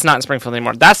mad that that's not in Springfield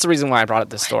anymore. That's the reason why I brought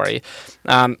up this story.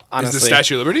 Honestly, Is the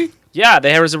Statue of Liberty? Yeah,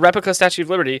 there was a replica Statue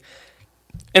of Liberty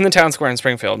in the town square in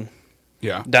Springfield.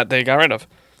 Yeah. That they got rid of.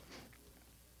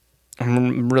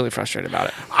 I'm really frustrated about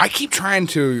it. I keep trying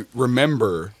to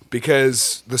remember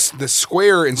because the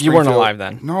square in Springfield... You weren't alive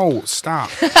then. No, stop.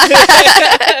 You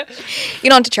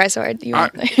don't have to try so hard. You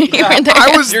weren't there. You weren't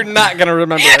there. You're not going to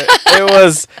remember it. It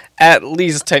was at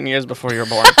least 10 years before you were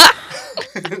born.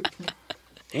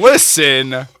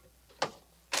 Listen. All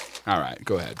right,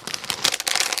 go ahead.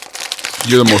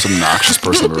 You're the most obnoxious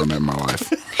person I've ever met in my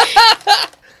life.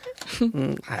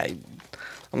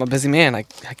 I'm a busy man. I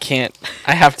can't.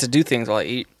 I have to do things while I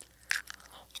eat.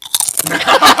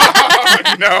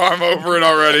 No, I'm over it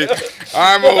already.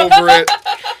 I'm over it.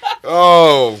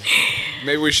 Oh,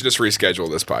 maybe we should just reschedule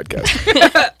this podcast.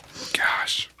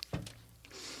 Gosh.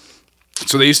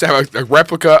 So they used to have a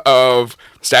replica of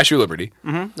Statue of Liberty.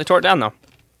 Mm-hmm. They tore it down, though.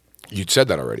 You said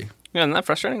that already. Yeah, isn't that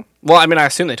frustrating? Well, I mean, I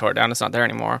assume they tore it down. It's not there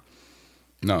anymore.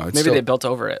 No, it's Maybe still, they built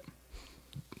over it.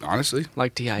 Honestly.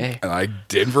 Like DIA. Like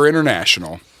Denver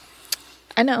International.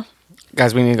 I know.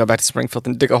 Guys, we need to go back to Springfield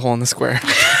and dig a hole in the square.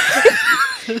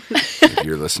 If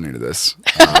you're listening to this,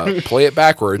 play it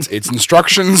backwards. It's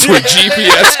instructions with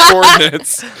GPS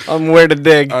coordinates On where to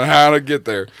dig. on how to get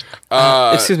there.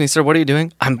 Excuse me, sir, what are you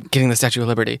doing? I'm getting the Statue of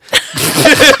Liberty.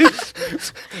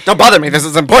 Don't bother me, this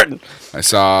is important. I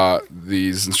saw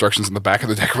these instructions on the back of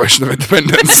the Declaration of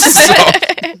Independence. So.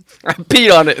 I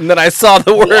peed on it, and then I saw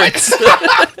the words.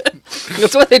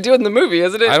 That's what they do in the movie,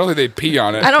 isn't it? I don't think they pee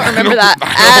on it. I don't remember that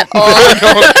at all.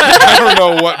 I don't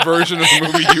know what version of the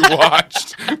movie you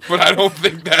watched, but I don't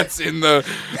think that's in the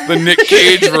Nick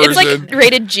Cage version. It's like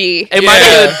rated G. It might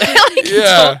have been.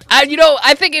 Yeah.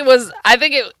 I think it was. I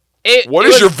think it. What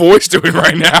is your voice doing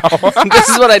right now? This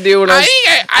is what I do when I.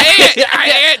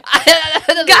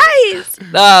 Guys!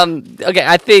 Okay,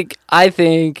 I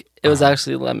think it was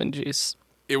actually lemon juice.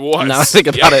 It was. Now I think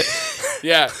about it.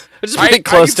 Yeah. It's pretty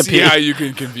close to I can pee. see how you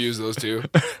can confuse those two.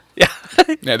 Yeah.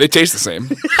 Yeah, they taste the same.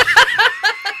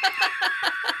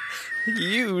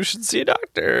 You should see a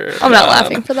doctor. I'm not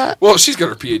laughing for that. Well, she's got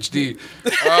her PhD.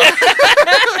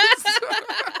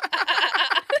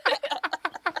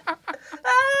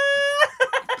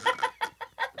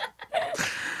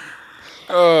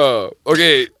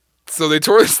 Okay. So they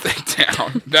tore this thing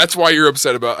down. That's why you're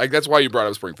upset about. Like, that's why you brought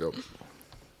up Springfield.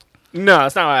 No,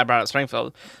 that's not why I brought up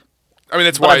Springfield. I mean,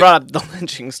 that's But why I brought up the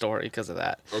lynching story because of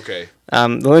that. Okay. The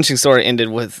lynching story ended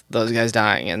with those guys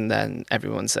dying, and then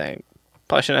everyone saying,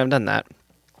 "Probably shouldn't have done that."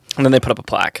 And then they put up a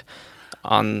plaque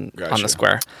on Gotcha. the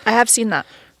square. I have seen that.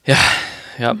 Yeah,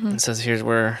 yep. It says here's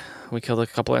where we killed a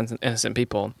couple innocent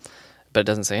people, but it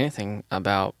doesn't say anything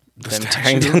about them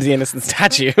tearing down the innocent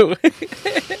statue.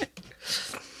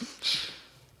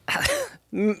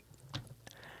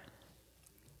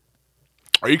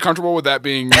 Are you comfortable with that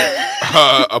being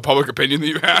a public opinion that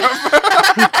you have?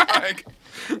 Like,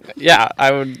 Yeah,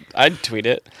 I'd tweet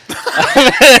it.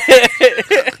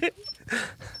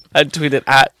 I'd tweet it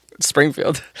at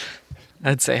Springfield.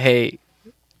 I'd say, hey,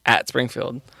 at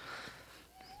Springfield,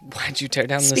 why'd you tear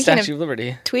down the Speaking Statue of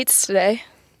Liberty? Tweets today.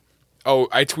 oh,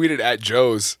 I tweeted at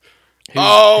Joe's.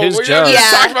 Who's we Joe? just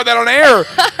Yeah. talked about that on air.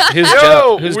 Who's Yo,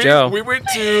 Joe? Who's we, Joe? We went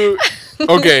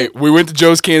to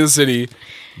Joe's Kansas City,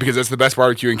 because that's the best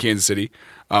barbecue in Kansas City.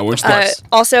 Which thoughts?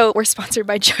 Also, we're sponsored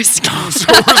by Joe's. So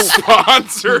we're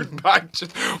sponsored by.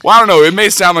 Well, I don't know. It may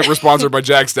sound like we're sponsored by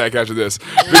Jack Stack after this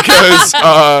because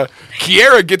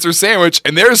Kiera gets her sandwich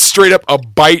and there's straight up a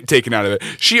bite taken out of it.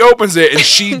 She opens it and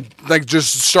she like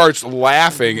just starts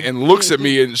laughing and looks at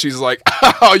me and she's like,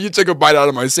 "Oh, you took a bite out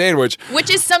of my sandwich," Which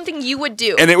is something you would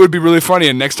do. and it would be really funny.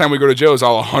 And next time we go to Joe's,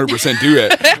 I'll 100% do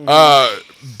it.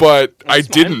 But I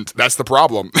didn't. That's the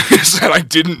problem. Is that I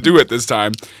didn't do it this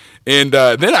time. And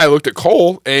then I looked at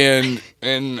Cole and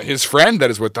his friend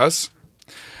that is with us,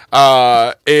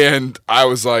 and I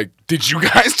was like, "Did you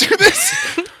guys do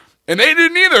this?" And they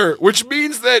didn't either, which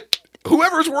means that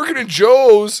whoever's working in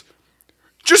Joe's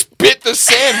just bit the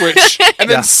sandwich and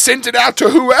then sent it out to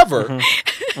whoever.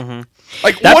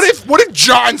 Like, what if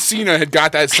John Cena had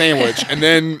got that sandwich and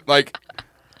then like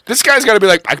this guy's got to be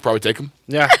like, I could probably take him.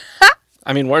 Yeah.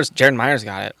 I mean, where's Jared Myers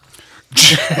got it?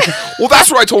 Well,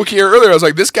 that's what I told Kiera earlier. I was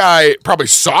like, this guy probably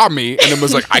saw me and then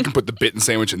was like, I can put the bitten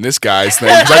sandwich in this guy's thing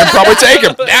because I can probably take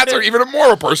him. That's even more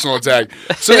of a personal attack.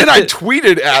 So then I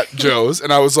tweeted at Joe's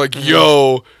and I was like,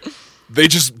 yo, they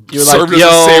just served us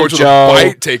a sandwich with a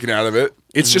bite taken out of it.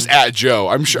 It's just at Joe.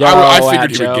 I'm sure. I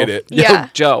figured he would get it. Yeah.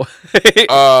 Joe.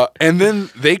 And then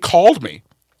they called me.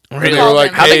 Really? And they were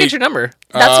like, How'd hey, they get your number?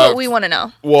 That's what we want to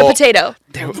know. well- the potato.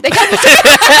 They got potato.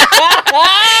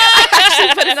 I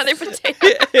actually put another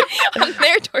potato on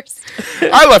their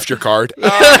doorstep. I left your card.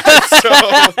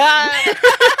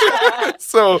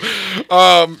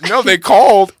 No, they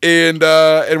called and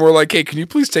were like, hey, can you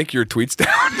please take your tweets down?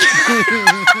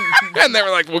 And they were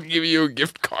like, we'll give you a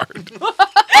gift card.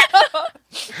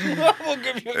 We'll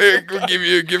give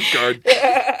you a gift card.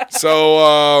 So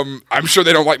I'm sure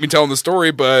they don't like me telling the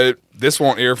story, but this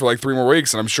won't air for like 3 more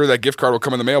weeks, and I'm sure that gift card will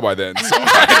come in the mail by then. So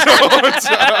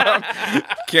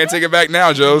can't take it back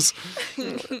now, Joe's.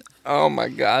 Oh my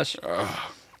gosh.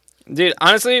 Dude,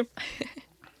 honestly,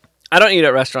 I don't eat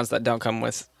at restaurants that don't come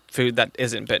with food that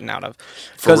isn't bitten out of.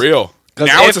 For real.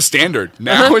 Now it's a standard.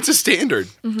 It's a standard.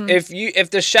 Mm-hmm. If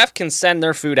the chef can send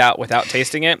their food out without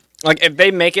tasting it, like if they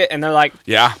make it and they're like,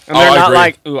 Yeah. and they're I not agree.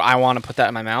 like, ooh, I want to put that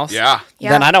in my mouth. Yeah.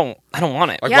 Then I don't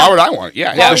want it. Like, Yeah. why would I want it?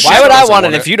 Yeah. Yeah, the chef why would I doesn't want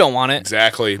it if you don't want it?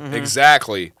 Exactly.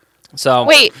 Exactly. So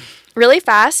Wait, really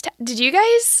fast? Did you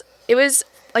guys? It was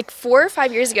like 4 or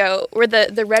 5 years ago. Where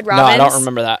the Red no, Robins? I don't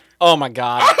remember that. Oh my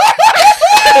god. Wait.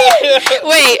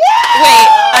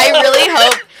 I really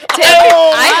hope. Tim,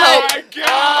 I hope.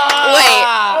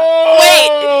 Wait.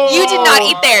 You did not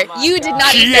eat there. You did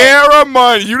not eat there. Kiera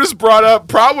Munn, you just brought up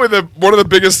probably one of the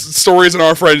biggest stories in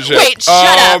our friendship. Wait,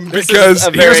 shut up. This Because is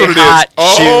a here's very what it is. hot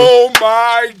Oh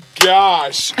my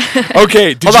gosh.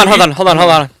 Okay. Hold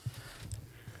on.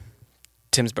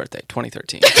 Tim's birthday,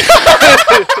 2013.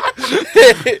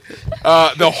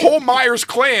 The whole Myers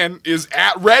clan is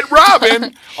at Red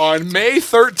Robin on May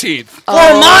 13th. For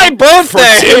my For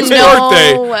birthday. Tim's No.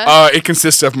 birthday, it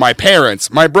consists of my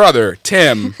parents, my brother,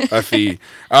 Tim,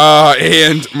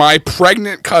 and my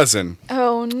pregnant cousin,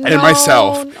 Oh no. and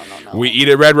myself. No. We eat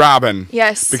at Red Robin.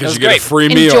 Yes. Because That's you get great. a free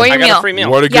Enjoy meal. your I got meal. a free meal.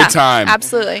 What a good time.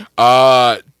 Absolutely.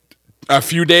 A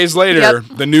few days later, Yep.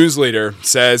 the newsletter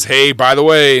says, hey, by the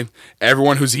way,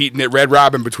 everyone who's eating at Red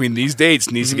Robin between these dates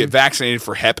needs to get vaccinated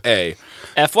for Hep A.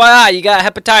 FYI, you got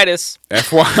hepatitis.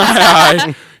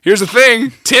 FYI, here's the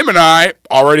thing, Tim and I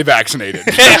already vaccinated.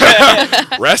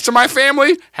 Rest of my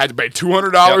family had to pay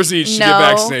 $200 each to get No.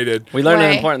 vaccinated. We learned an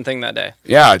Way. important thing that day.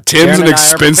 Yeah, Tim's Karen an and I are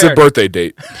expensive prepared. birthday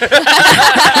date.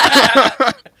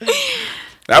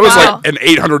 That was Wow. like an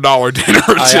 $800 dinner,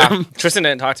 Tim. Tristan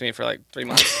didn't talk to me for like 3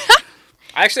 months.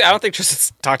 Actually, I don't think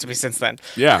Tristan's talked to me since then.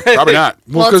 Yeah, probably not.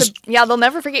 Well, Because they'll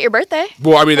never forget your birthday.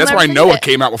 well, I mean, that's I'll why never Noah forget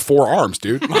it. came out with 4 arms,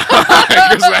 dude. Because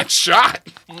that shot.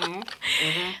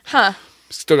 Huh.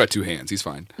 Still got 2 hands. He's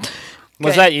fine.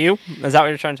 Was Good. that you? Is that what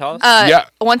you're trying to tell us? Yeah.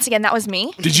 Once again, that was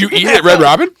me. Did you eat at Red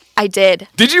Robin? I did.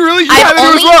 Did you really? You I've had it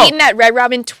only as well. eaten at Red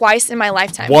Robin twice in my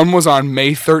lifetime. One was on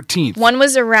May 13th. One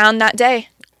was around that day.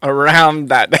 Around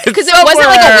that. Because it wasn't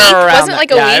like a week. Wasn't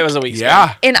like a yeah, week. it was a week.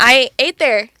 Yeah. And I ate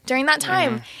there during that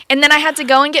time. And then I had to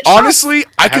go and get Honestly,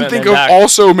 I can haven't think been of back.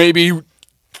 also maybe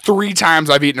 3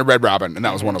 times I've eaten at Red Robin, and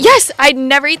that was one of them. shots. Yes, I'd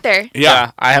never eat there.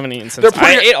 Yeah, I haven't eaten since. They're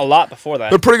I pretty- ate a lot before that.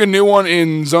 They're putting a new one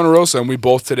in Zona Rosa, and we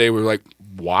both today were like,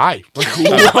 why? Like,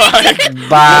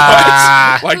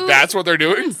 that's what they're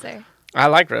doing? There. I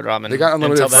like Red Robin. They got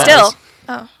unlimited until then. fries. Still.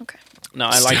 Oh, okay. No,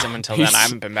 I liked him until then. I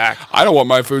haven't been back. I don't want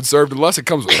my food served unless it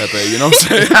comes with Hepe. You know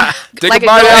what I'm saying? Take Like a a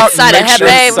bite good out side and of make sure.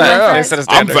 Hepe. They set a I'm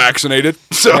standard. vaccinated,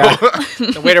 so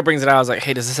The waiter brings it out. I was like,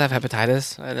 "Hey, does this have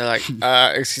hepatitis?" And they're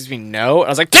like, "Excuse me, no." And I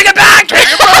was like, "Take it back!"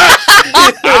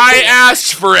 I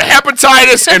asked for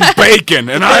hepatitis and bacon,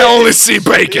 and I only see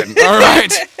bacon. All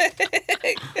right.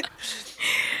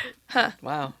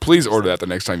 Wow. Please order that the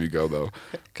next time you go, though.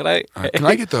 Could I? Can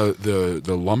I get the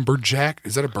lumberjack?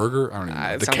 Is that a burger? I don't even know.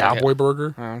 it The sounds cowboy like burger?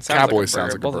 it sounds Cowboy like a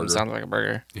sounds burger. like a Both of them burger. sound like a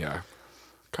burger Yeah. Can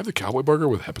I have the cowboy burger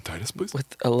with hepatitis, please?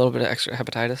 with a little bit of extra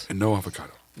hepatitis. And no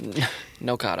avocado.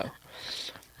 No cado.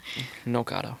 No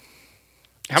cado.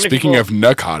 Speaking of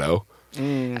nacado,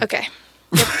 Okay.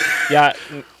 yeah,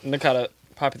 Nakata,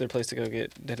 popular place to go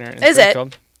get dinner. In Is it?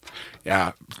 Springfield.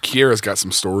 yeah, Kiera's got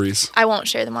some stories. I won't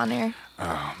share them on air.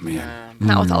 Oh, man.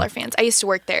 Not with all our fans. I used to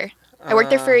work there. I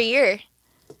worked there for a year.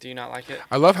 Do you not like it?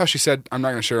 I love how she said, I'm not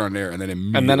going to share it on air, and then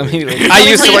immediately. I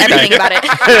used to work everything there. about it.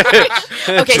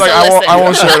 Okay, She's so like, listen.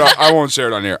 I won't share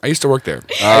it on air. I used to work there.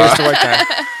 I used to work there.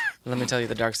 Let me tell you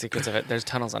the dark secrets of it. There's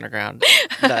tunnels underground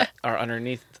that are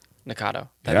underneath Nakado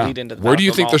that lead into the Where do you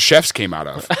Battlefield think Mall. the chefs came out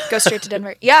of? Go straight to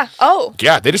Denver. Yeah. Oh.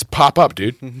 Yeah, they just pop up,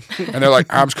 dude. And they're like,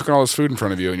 I'm just cooking all this food in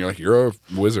front of you. And you're like, you're a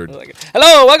wizard. Like,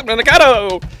 hello, welcome to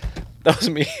Nakado. That was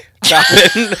me.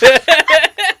 Chopping.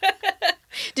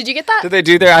 Did you get that? Did they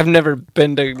do there? I've never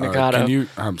been to Nakado. Can you?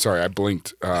 I'm sorry, I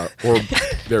blinked. Or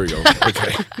there we go.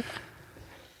 Okay,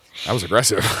 that was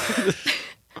aggressive.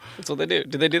 That's what they do.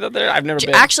 Did they do that there? I've never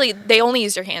been. Actually, they only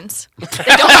use their hands. They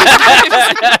don't use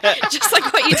knives. Just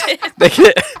like what you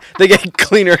did. They get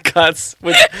cleaner cuts.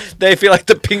 They feel like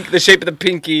the shape of the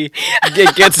pinky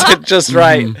gets it just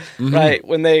right. Right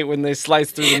when they slice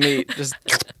through the meat. Just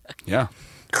Yeah.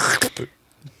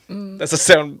 that's the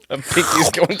sound of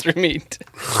pinkies going through meat.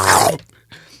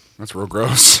 That's real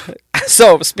gross.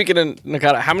 So speaking of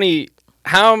Nakata,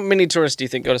 how many tourists do you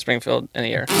think go to Springfield in a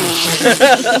year?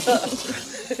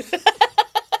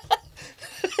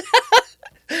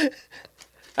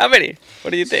 How many?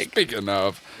 What do you think? Speaking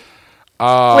of,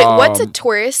 Wait, what's a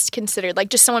tourist considered? Like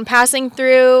just someone passing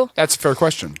through? that's a fair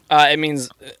question. It means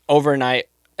overnight.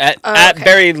 At okay.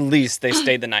 very least, they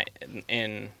stayed the night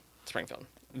in Springfield.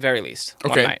 Very least.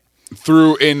 One Okay. night.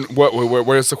 Through in what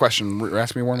is the question?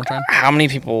 Ask me one more time. How many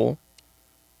people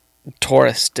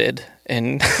touristed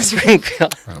in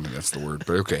Springfield? I don't think that's the word,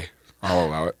 but okay, I'll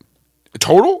allow it.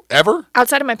 Total ever?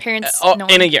 Outside of my parents. Oh, no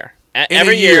in one. a year. In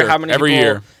Every a year, year. how many Every people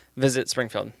year. visit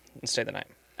Springfield and stay the night?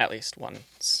 At least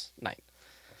once night.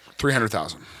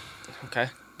 300,000. Okay,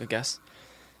 good guess.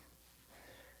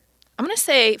 I'm going to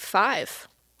say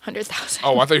 500,000.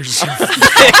 Oh, I thought you were just saying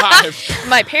 5.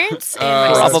 My parents and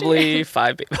my sister. Probably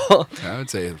 5 people. I would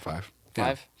say 5. Yeah.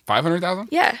 5? 500,000?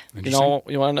 Yeah. You want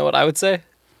to know what I would say?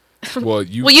 Well,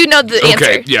 you. Well, you know the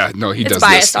Okay. answer. Yeah. No, he It's does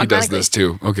biased this. He does automatically. this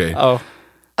too. Okay. Oh,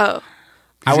 Oh.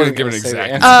 I wasn't give an gonna say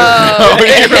the exact.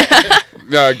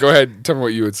 answer. Go ahead. Tell me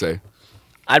what you would say.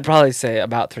 I'd probably say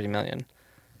about 3 million.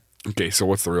 Okay. So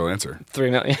what's the real answer? 3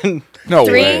 million. No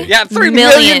 3? way. Yeah, 3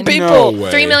 million million people. No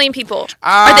way. 3 million people.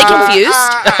 Are they confused?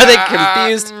 Are they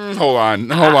confused? Hold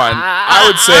on. I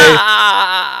would say.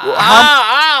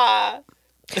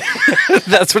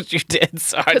 That's what you did.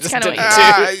 So I That's just kinda did what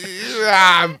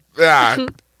it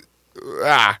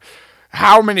too.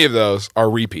 How many of those are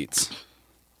repeats?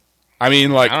 I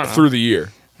mean, like I don't know. through the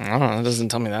year. I don't know. It doesn't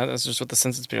tell me that. That's just what the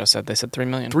Census Bureau said. They said 3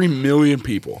 million. 3 million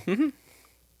people. You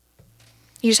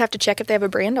just have to check if they have a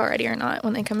brand already or not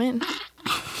when they come in.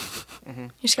 You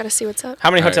just got to see what's up.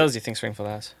 How many All right. hotels do you think Springfield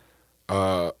has?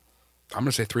 I'm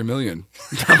gonna say 3 million.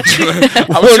 I'm just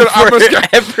gonna,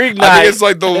 Every I night.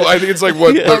 think it's like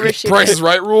what the Overshoot Price it. is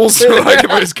Right rules. Like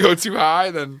if I just go too high,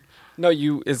 then No,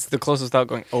 it's the closest without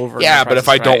going over. yeah. But if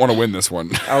I don't want to win this one,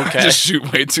 Okay. just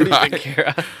shoot way too high.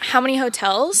 How many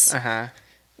hotels? Uh-huh.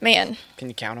 Man, Can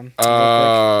you count them?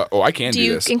 I can do do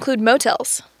you this. include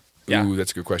motels? Yeah. Ooh,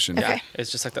 that's a good question. Okay. Yeah,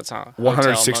 it's just like that song.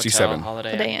 167. Hotel, motel, Holiday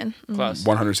Holiday Inn. Inn. Close.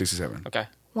 167. Okay.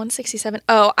 167.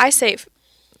 Oh, I say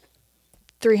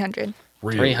 300.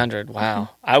 Really? 300. Wow.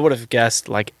 I would have guessed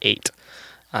like 8.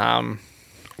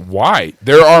 Why?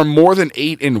 There are more than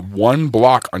 8 in one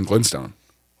block on Glenstone.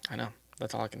 I know.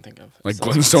 That's all I can think of. Like It's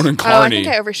those Glenstone and Oh, I Kearney.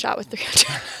 think I overshot with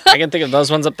 300. I can think of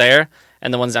those ones up there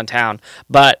and the ones downtown.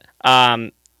 But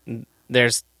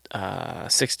there's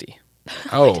 60.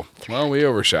 Oh, well, we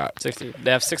overshot. 60.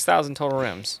 They have 6,000 total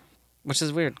rooms, which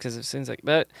is weird because it seems like.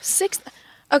 But 6.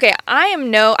 Okay,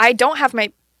 I don't have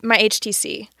my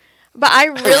HTC, but I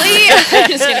really,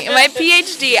 just kidding, my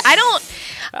PhD. I'm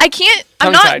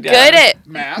not Tongue-tied, good yeah.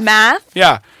 at math.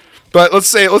 Yeah, but let's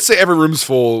say every room's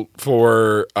full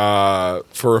for a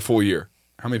full year.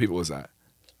 How many people is that?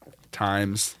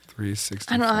 times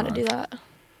 365. I don't know how to do that.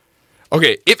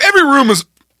 Okay, if every room's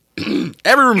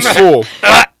full,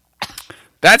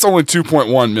 that's only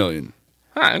 2.1 million.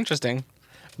 Huh, interesting.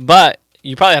 But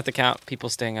you probably have to count people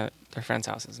staying at their friends'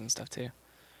 houses and stuff too.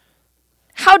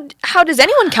 How does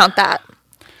anyone count that?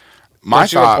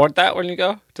 Don't you report that when you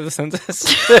go to the census?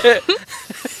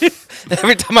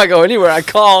 Every time I go anywhere, I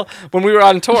call. When we were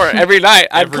on tour, every night,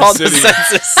 I'd call the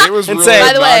census It was and really say,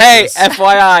 By the way- hey,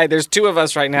 FYI, there's 2 of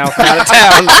us right now from out of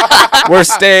town. We're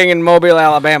staying in Mobile,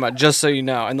 Alabama, just so you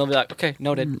know. And they'll be like, okay,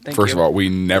 noted. Thank you. First of all, we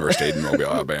never stayed in Mobile,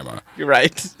 Alabama. You're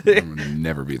right. I would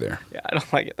never be there. Yeah, I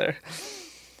don't like it there.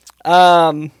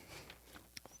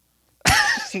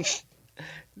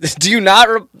 Do you not?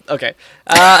 Okay.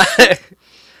 I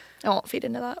won't feed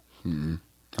into that. I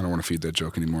don't want to feed that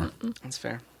joke anymore. That's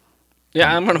fair.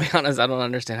 Yeah, I'm going to be honest. I don't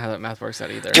understand how that math works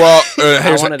out either. Well,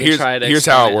 wanted to try to here's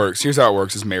how it explain it. works. Here's how it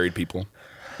works: is married people,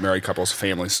 married couples,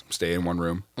 families stay in one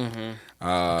room.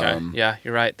 Okay. Yeah,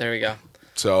 you're right. There we go.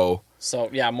 So,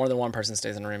 Yeah, more than one person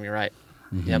stays in a room. You're right.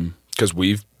 Yep. because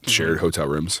we've shared hotel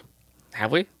rooms,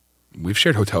 Have we? we've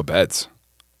shared hotel beds.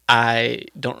 I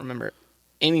don't remember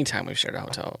any time we've shared a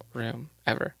hotel room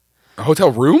ever. A hotel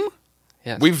room?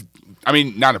 Yes. I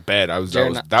mean, not a bed.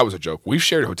 Jared, That was a joke. We've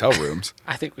shared hotel rooms.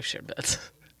 I think we've shared beds.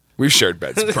 We've shared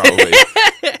beds, probably.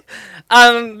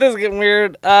 This is getting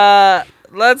weird.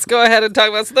 Let's go ahead and talk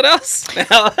about something else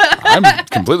now. I'm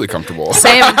completely comfortable.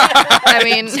 Same. I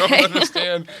mean, I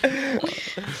understand.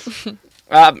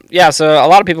 Yeah, so a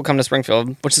lot of people come to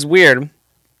Springfield, which is weird.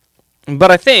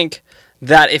 But I think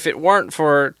that if it weren't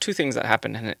for 2 things that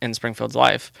happened in Springfield's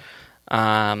life,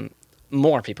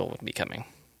 more people would be coming.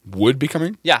 Would be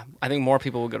coming? Yeah, I think more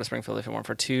people would go to Springfield if it weren't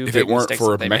for 2 If big it weren't mistakes for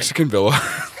that a they Mexican villa.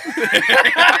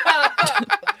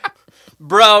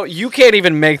 Bro, you can't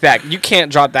even make that. You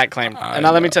can't drop that claim. And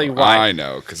now let me tell you why. I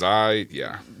know, because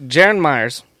Jaron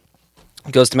Myers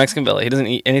goes to Mexican Villa. He doesn't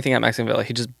eat anything at Mexican Villa.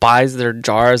 He just buys their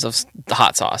jars of the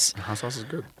hot sauce. Hot sauce is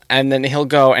good. And then he'll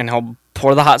go and he'll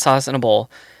pour the hot sauce in a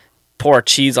bowl, pour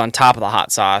cheese on top of the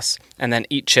hot sauce, and then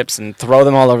eat chips and throw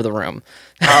them all over the room.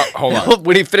 Hold on.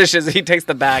 When he finishes, he takes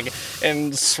the bag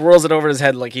and swirls it over his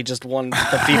head like he just won the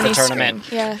FIFA Honey tournament.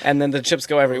 scream, yeah. And then the chips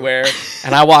go everywhere.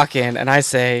 And I walk in and I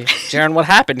say, Jaron, what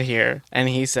happened here? And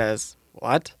he says,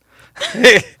 what?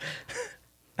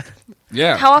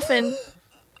 Yeah. how often?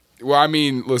 Well, I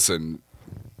mean, listen.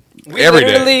 Every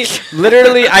day.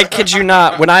 Literally, I kid you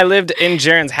not. When I lived in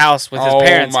Jaron's house with his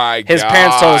parents, his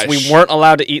parents told us we gosh. weren't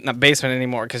allowed to eat in the basement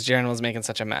anymore because Jaron was making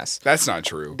such a mess. That's not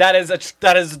true. That is a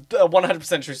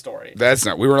 100% true story. That's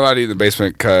not. We weren't allowed to eat in the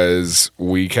basement because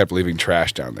we kept leaving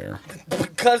trash down there.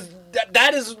 Because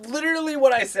that is literally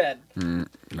what I said.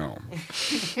 No.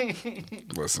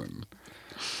 Listen.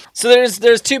 So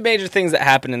there's 2 major things that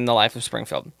happen in the life of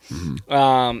Springfield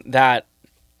that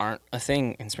aren't a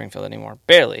thing in Springfield anymore.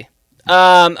 Barely.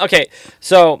 Okay,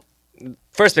 so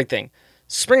first big thing.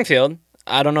 Springfield,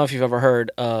 I don't know if you've ever heard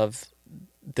of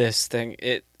this thing.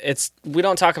 It's we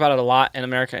don't talk about it a lot in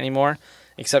America anymore,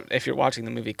 except if you're watching the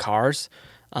movie Cars.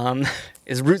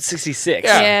 Is Route 66.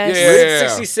 Yeah. Yes. Yeah. Route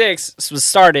 66 was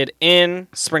started in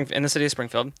the city of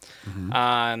Springfield.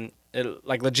 It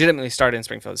like legitimately started in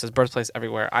Springfield. It says birthplace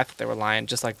everywhere. I thought they were lying,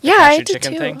 just like the Yeah, I cashew did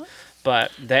chicken too. thing.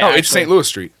 But they No, actually, it's St. Louis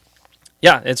Street.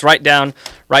 Yeah, it's right down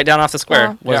off the square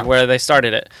Oh. was Yeah. where they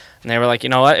started it. And they were like, you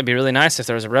know what? It'd be really nice if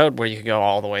there was a road where you could go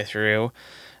all the way through.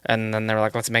 And then they were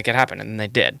like, let's make it happen. And then they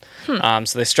did. So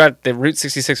the Route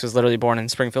 66 was literally born in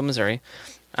Springfield, Missouri.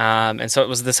 And so it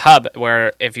was this hub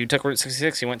where if you took Route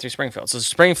 66, you went through Springfield. So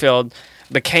Springfield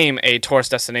became a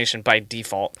tourist destination by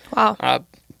default. Wow.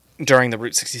 During the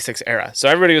Route 66 era. So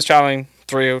everybody was traveling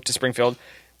through to Springfield.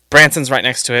 Branson's right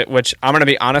next to it, which I'm going to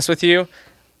be honest with you.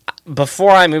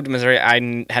 Before I moved to Missouri,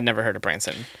 I had never heard of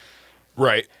Branson.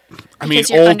 Right. I mean,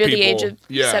 Because you're old under people, the age of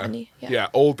yeah, 70, yeah.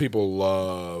 old people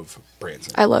love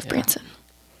Branson. I love Branson.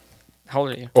 How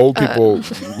old are you? Old people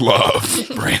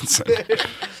love Branson.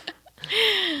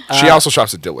 She also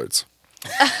shops at Dillard's.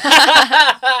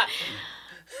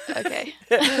 Okay.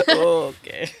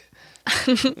 Okay.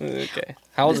 Okay.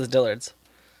 How old is Dillard's?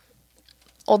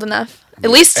 Old enough. At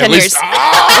least 10 years.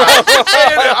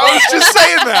 I was just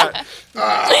saying that.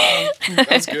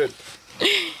 That's good.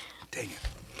 Dang it.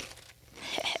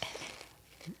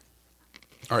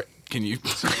 All right. Can you...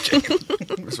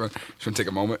 Just want to take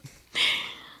a moment.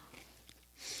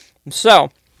 So,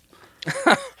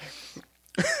 I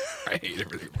hate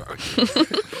everything about you.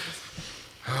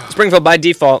 Springfield, by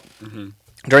default,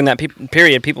 during that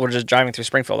period, people were just driving through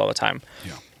Springfield all the time.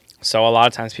 Yeah. So a lot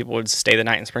of times people would stay the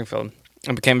night in Springfield.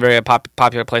 It became a very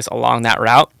popular place along that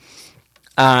route.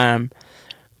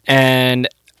 And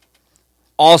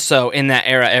also in that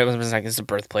era, it was like, it's the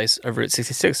birthplace of Route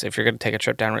 66. If you're going to take a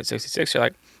trip down Route 66, you're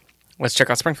like, let's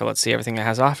check out Springfield. Let's see everything it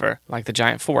has to offer, like the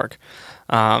Giant Fork.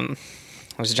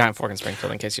 There's a Giant Fork in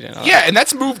Springfield, in case you didn't know. Yeah, and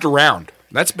that's moved around.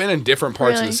 That's been in different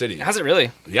parts of the city. Has it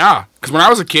really? Yeah, because when I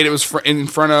was a kid, it was in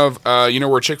front of, you know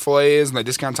where Chick-fil-A is and the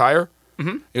Discount Tire?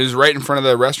 Mm-hmm. It was right in front of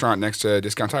the restaurant next to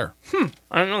Discount Tire.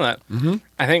 I didn't know that. Mm-hmm.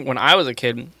 I think when I was a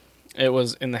kid, it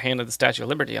was in the hand of the Statue of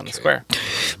Liberty on the square.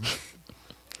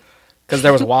 Because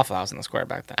there was a Waffle House in the square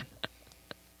back then.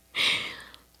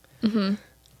 Mm-hmm.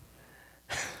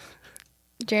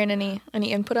 Jaren,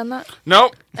 any input on that?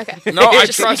 Nope. Okay. No, I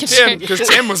trust Tim because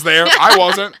Tim was there. I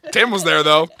wasn't. Tim was there,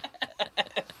 though.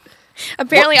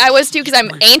 Apparently I was too because I'm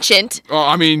ancient. Oh,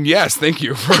 I mean, yes, thank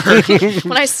you.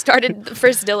 When I started the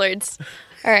first Dillard's.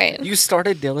 All right. You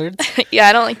started Dillard's? Yeah,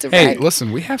 I don't like to brag. Hey,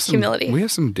 listen, we have some humility. We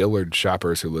have some Dillard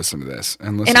shoppers who listen to this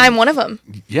and listen. And I'm one of them.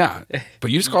 Yeah,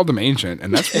 but you just called them ancient,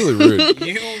 and that's really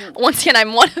rude. Once again,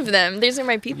 I'm one of them. These are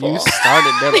my people. You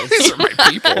started Dillard's. These are my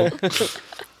people.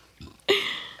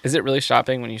 Is it really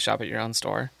shopping when you shop at your own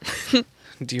store?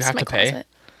 Do you have to pay? Closet.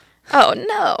 Oh,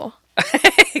 no.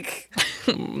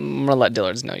 I'm going to let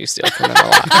Dillard's know you steal from them a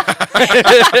lot.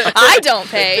 I don't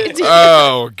pay.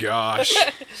 Oh, gosh.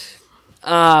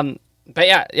 But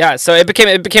yeah. So it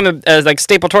became a like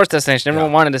staple tourist destination.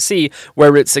 Everyone wanted to see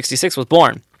where Route 66 was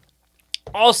born.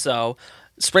 Also,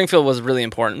 Springfield was really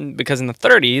important because in the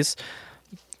 30s,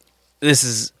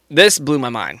 this blew my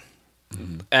mind.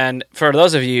 Mm-hmm. And for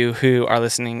those of you who are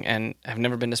listening and have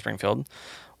never been to Springfield,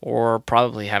 or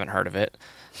probably haven't heard of it,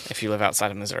 if you live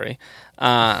outside of Missouri,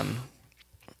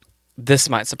 this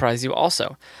might surprise you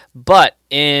also. But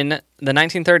in the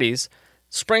 1930s,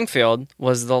 Springfield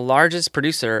was the largest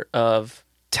producer of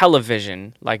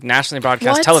television, like nationally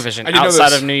broadcast television,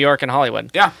 outside of New York and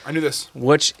Hollywood. Yeah, I knew this.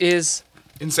 Which is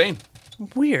insane.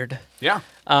 Weird. Yeah.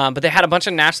 But they had a bunch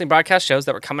of nationally broadcast shows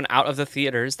that were coming out of the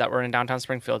theaters that were in downtown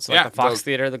Springfield. So like the Fox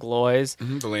Theater, the Gloys,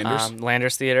 the Landers.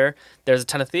 Landers Theater. There's a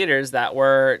ton of theaters that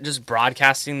were just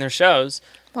broadcasting their shows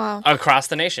across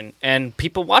the nation. And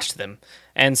people watched them.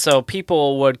 And so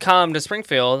people would come to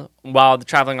Springfield while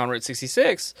traveling on Route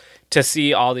 66 to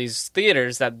see all these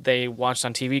theaters that they watched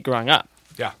on TV growing up.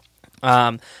 Yeah.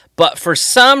 But for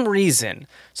some reason,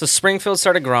 so Springfield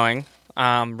started growing.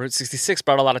 Route 66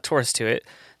 brought a lot of tourists to it.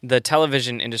 The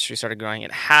television industry started growing.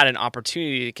 It had an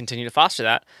opportunity to continue to foster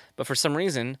that. But for some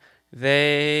reason,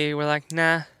 they were like,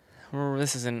 nah,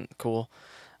 this isn't cool.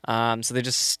 So they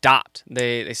just stopped.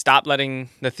 They stopped letting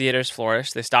the theaters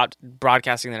flourish. They stopped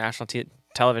broadcasting the national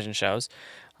television shows.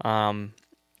 And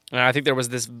I think there was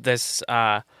this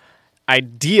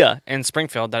idea in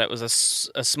Springfield that it was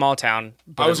a small town,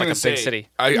 but it was like a big city.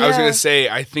 I was going to say,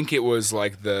 I think it was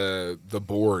like the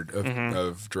board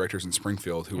of directors in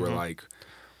Springfield who were like,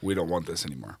 we don't want this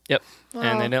anymore. Yep. Wow.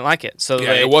 And they didn't like it. So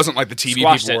it wasn't like the TV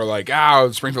people were like,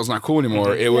 Springfield's not cool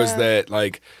anymore. It was that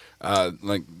like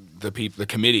the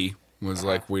committee was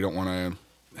like, we don't want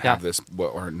to have this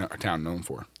what our town known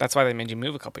for. That's why they made you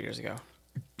move a couple years ago.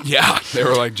 Yeah, they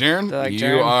were like, Jaren,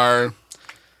 They're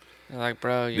like,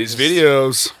 bro, these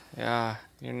videos. Yeah,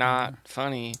 you're not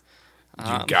funny.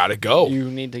 You gotta go. You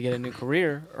need to get a new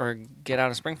career or get out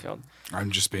of Springfield.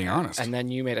 I'm just being honest. And then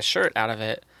you made a shirt out of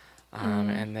it,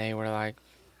 and they were like,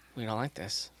 we don't like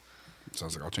this.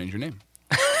 Sounds like I'll change your name.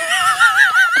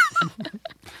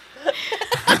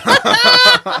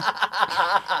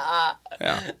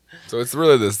 Yeah. So it's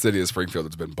really the city of Springfield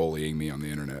that's been bullying me on the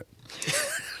internet.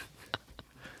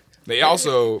 They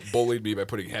also bullied me by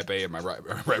putting Hepe in my right.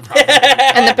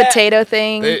 And the potato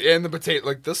thing. And the potato,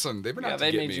 like this one, they've been out to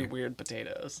get me. They made you weird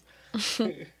potatoes.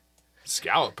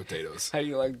 Scallop potatoes. How do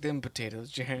you like them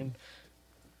potatoes, Jaren?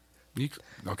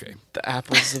 Okay. The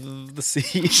apples of the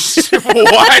sea.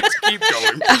 What? Keep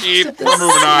going.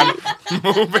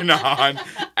 We're moving on.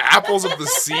 Apples of the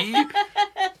sea?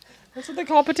 That's what they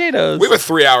call potatoes. We have a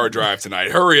 3-hour drive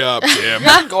tonight. Hurry up, Jim.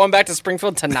 Going back to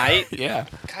Springfield tonight? Yeah.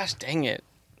 Gosh dang it.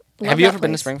 Have you ever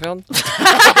been to Springfield?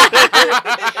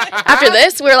 After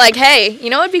this, we're like, hey, you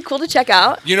know what would be cool to check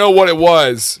out? You know what it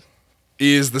was?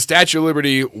 Is the Statue of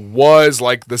Liberty was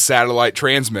like the satellite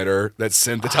transmitter that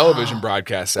sent the television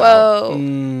broadcasts out. Whoa.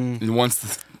 And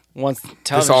once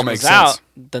television was out,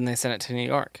 then they sent it to New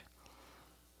York.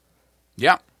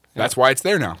 Yeah. That's why it's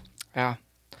there now. Yeah.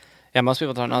 Yeah, most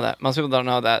people don't know that. Most people don't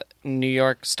know that New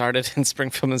York started in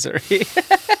Springfield, Missouri.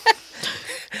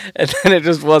 And then it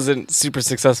just wasn't super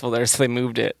successful there, so they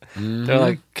moved it. Mm-hmm. They're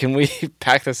like, can we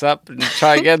pack this up and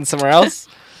try again somewhere else?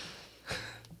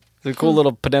 It's a cool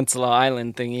little peninsula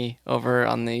island thingy over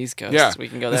on the East Coast. Yeah. We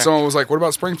can go there. And someone was like, what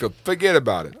about Springfield? Forget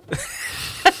about it.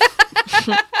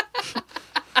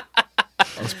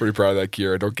 I was pretty proud of that,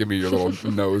 Kira. Don't give me your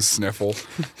little nose sniffle.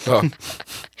 Oh.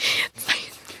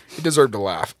 You deserve to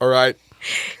laugh, all right?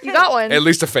 You got one. At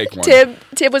least a fake one.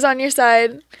 Tib was on your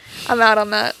side. I'm out on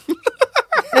that.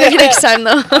 Maybe next time,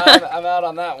 though. I'm out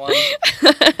on that one.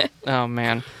 Oh,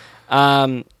 man.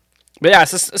 But yeah,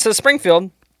 so Springfield,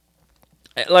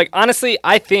 like, honestly,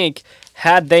 I think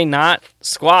had they not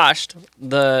squashed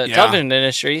the television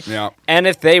industry, and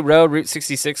if they rode Route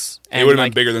 66, it would have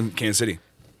been bigger than Kansas City.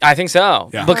 I think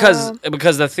so. Yeah.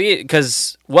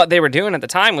 Because what they were doing at the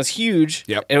time was huge.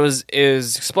 Yep. It was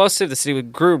explosive. The city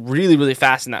grew really, really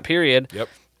fast in that period. Yep.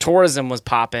 Tourism was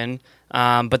popping.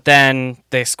 But then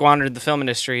they squandered the film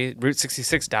industry. Route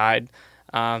 66 died.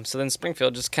 So then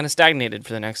Springfield just kind of stagnated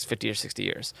for the next 50 or 60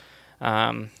 years,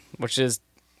 which is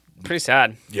pretty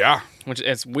sad. Yeah. Which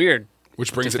it's weird.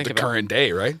 Which brings it to current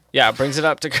day, right? Yeah, it brings it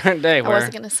up to current day. Where I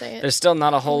wasn't going to say it. There's still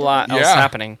not a whole lot else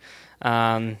happening.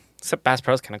 Except Bass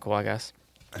Pro's kind of cool, I guess.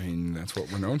 I mean, that's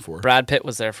what we're known for. Brad Pitt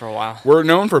was there for a while. We're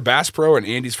known for Bass Pro and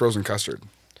Andy's Frozen Custard.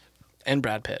 And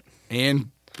Brad Pitt. And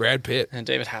Brad Pitt. And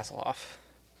David Hasselhoff.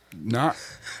 Not.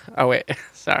 Oh, wait.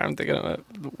 Sorry, I'm thinking of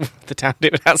the town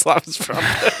David Hasselhoff is from.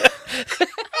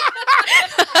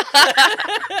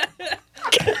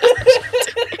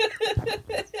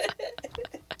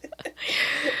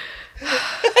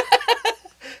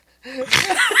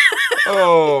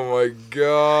 Oh, my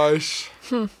gosh.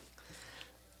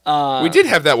 We did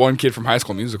have that one kid from High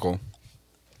School Musical.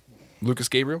 Lucas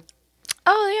Gabriel.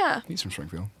 Oh, yeah. He's from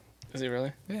Springfield. Is he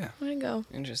really? Yeah. Way to go.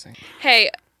 Interesting.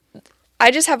 Hey, I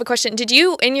just have a question. Did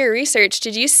you, in your research,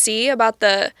 see about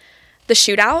the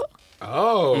shootout?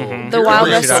 Oh. The Wild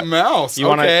West. Something else. You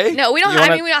wanna- okay. No, we don't. I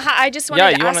mean, we don't. I just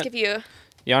wanted to ask if you.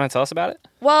 You want to tell us about it?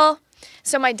 Well,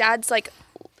 so my dad's like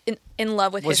in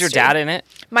love with Was history. your dad in it?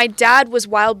 My dad was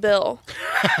Wild Bill.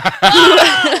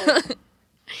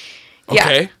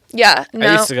 Okay. Yeah. No.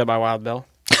 I used to go by Wild Bill.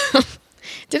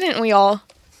 Didn't we all?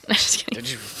 I'm just kidding.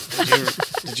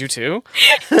 Did you too?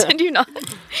 Did you not?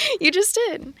 You just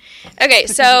did. Okay,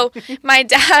 so my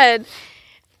dad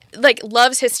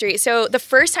loves history. So the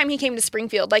first time he came to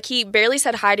Springfield, he barely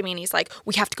said hi to me, and he's like,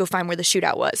 "We have to go find where the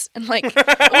shootout was." And what?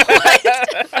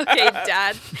 Okay,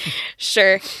 Dad.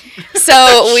 Sure.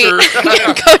 So we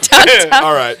go downtown.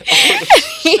 All right.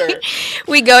 Sure.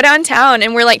 We go downtown,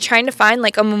 and we're trying to find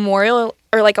a memorial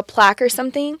or a plaque or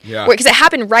something. Yeah. Because it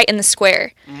happened right in the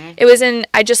square. Mm-hmm. It was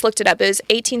I just looked it up. It was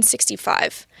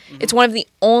 1865. Mm-hmm. It's one of the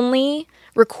only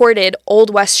recorded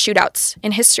Old West shootouts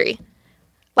in history.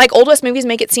 Old West movies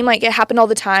make it seem like it happened all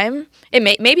the time.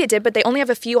 Maybe it did, but they only have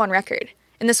a few on record.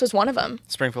 And this was one of them.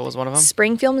 Springfield was one of them?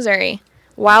 Springfield, Missouri.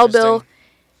 Wild Bill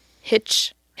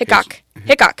Hickok.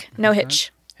 No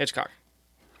Hitch. Hitchcock.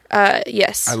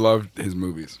 Yes. I loved his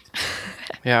movies.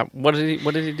 Yeah. What did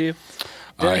he do?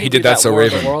 He did That's So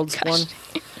Raven. The World's one?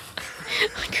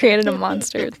 Created a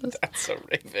monster. That's So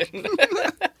Raven.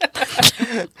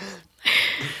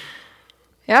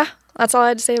 Yeah. That's all I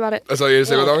had to say about it. That's all you had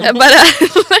to say about that one?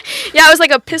 But yeah,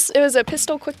 it was a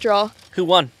pistol quick draw. Who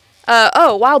won?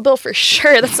 Wild Bill for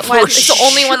sure. That's why it's the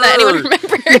only one that anyone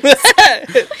remembers.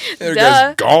 That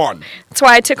guy's gone. That's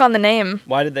why I took on the name.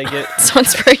 Why did they get so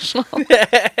inspirational?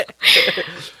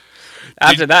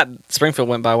 After that, Springfield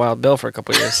went by Wild Bill for a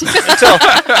couple years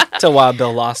until Wild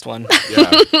Bill lost one.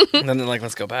 Yeah. And then they're like,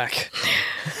 let's go back.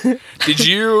 Did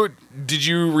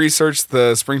you research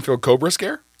the Springfield Cobra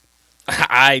scare?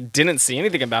 I didn't see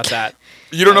anything about that.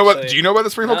 You don't know what? Do you know about the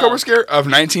Springfield Cobra scare of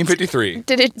 1953?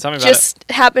 Did it Tell me about just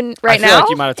happen right now? I feel like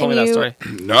you might have told me that story.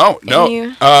 No. Okay.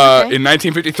 In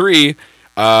 1953,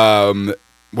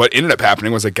 what ended up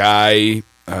happening was a guy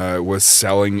was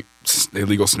selling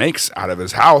illegal snakes out of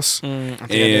his house, I think I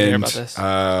did hear about this.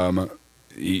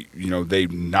 They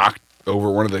knocked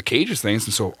over one of the cages things,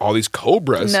 and so all these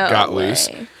cobras got loose.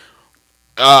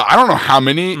 I don't know how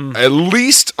many. At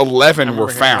least 11 were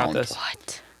found.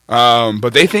 What?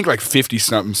 But they think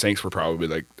 50-something snakes were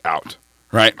probably out,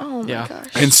 right? Oh my gosh.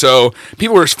 And so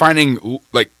people were just finding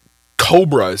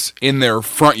cobras in their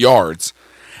front yards,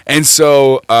 and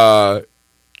so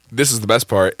this is the best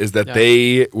part: is that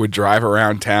they would drive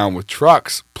around town with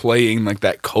trucks playing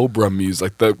that cobra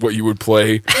music, what you would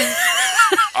play.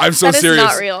 I'm so serious.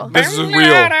 That is not real. This is real.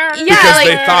 Because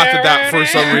they thought that for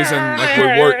some reason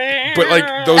would work.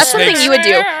 But those That's snakes. something you would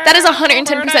do. That is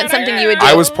 110% something you would do.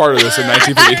 I was part of this in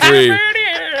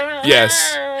 1953.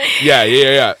 Yes.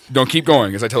 Yeah. Don't keep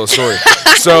going as I tell a story.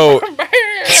 So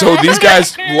these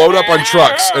guys load up on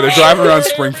trucks and they're driving around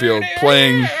Springfield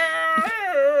playing.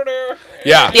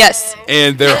 Yeah. Yes.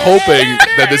 And they're hoping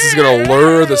that this is going to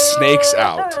lure the snakes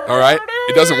out. All right?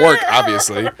 It doesn't work,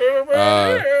 obviously.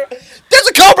 There's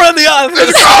a cobra in the office.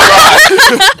 There's a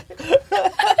cobra!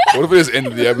 What if we just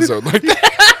ended the episode like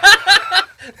that?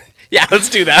 Yeah, let's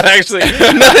do that, actually.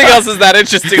 Nothing else is that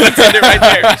interesting. Let's end it right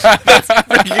there. That's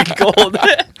freaking gold.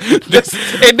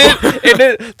 It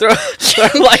did throw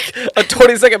like a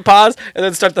 20-second pause and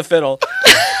then start the fiddle.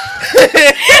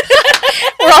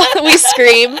 We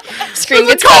scream. Scream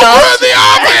gets cut We're off. in the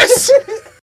office!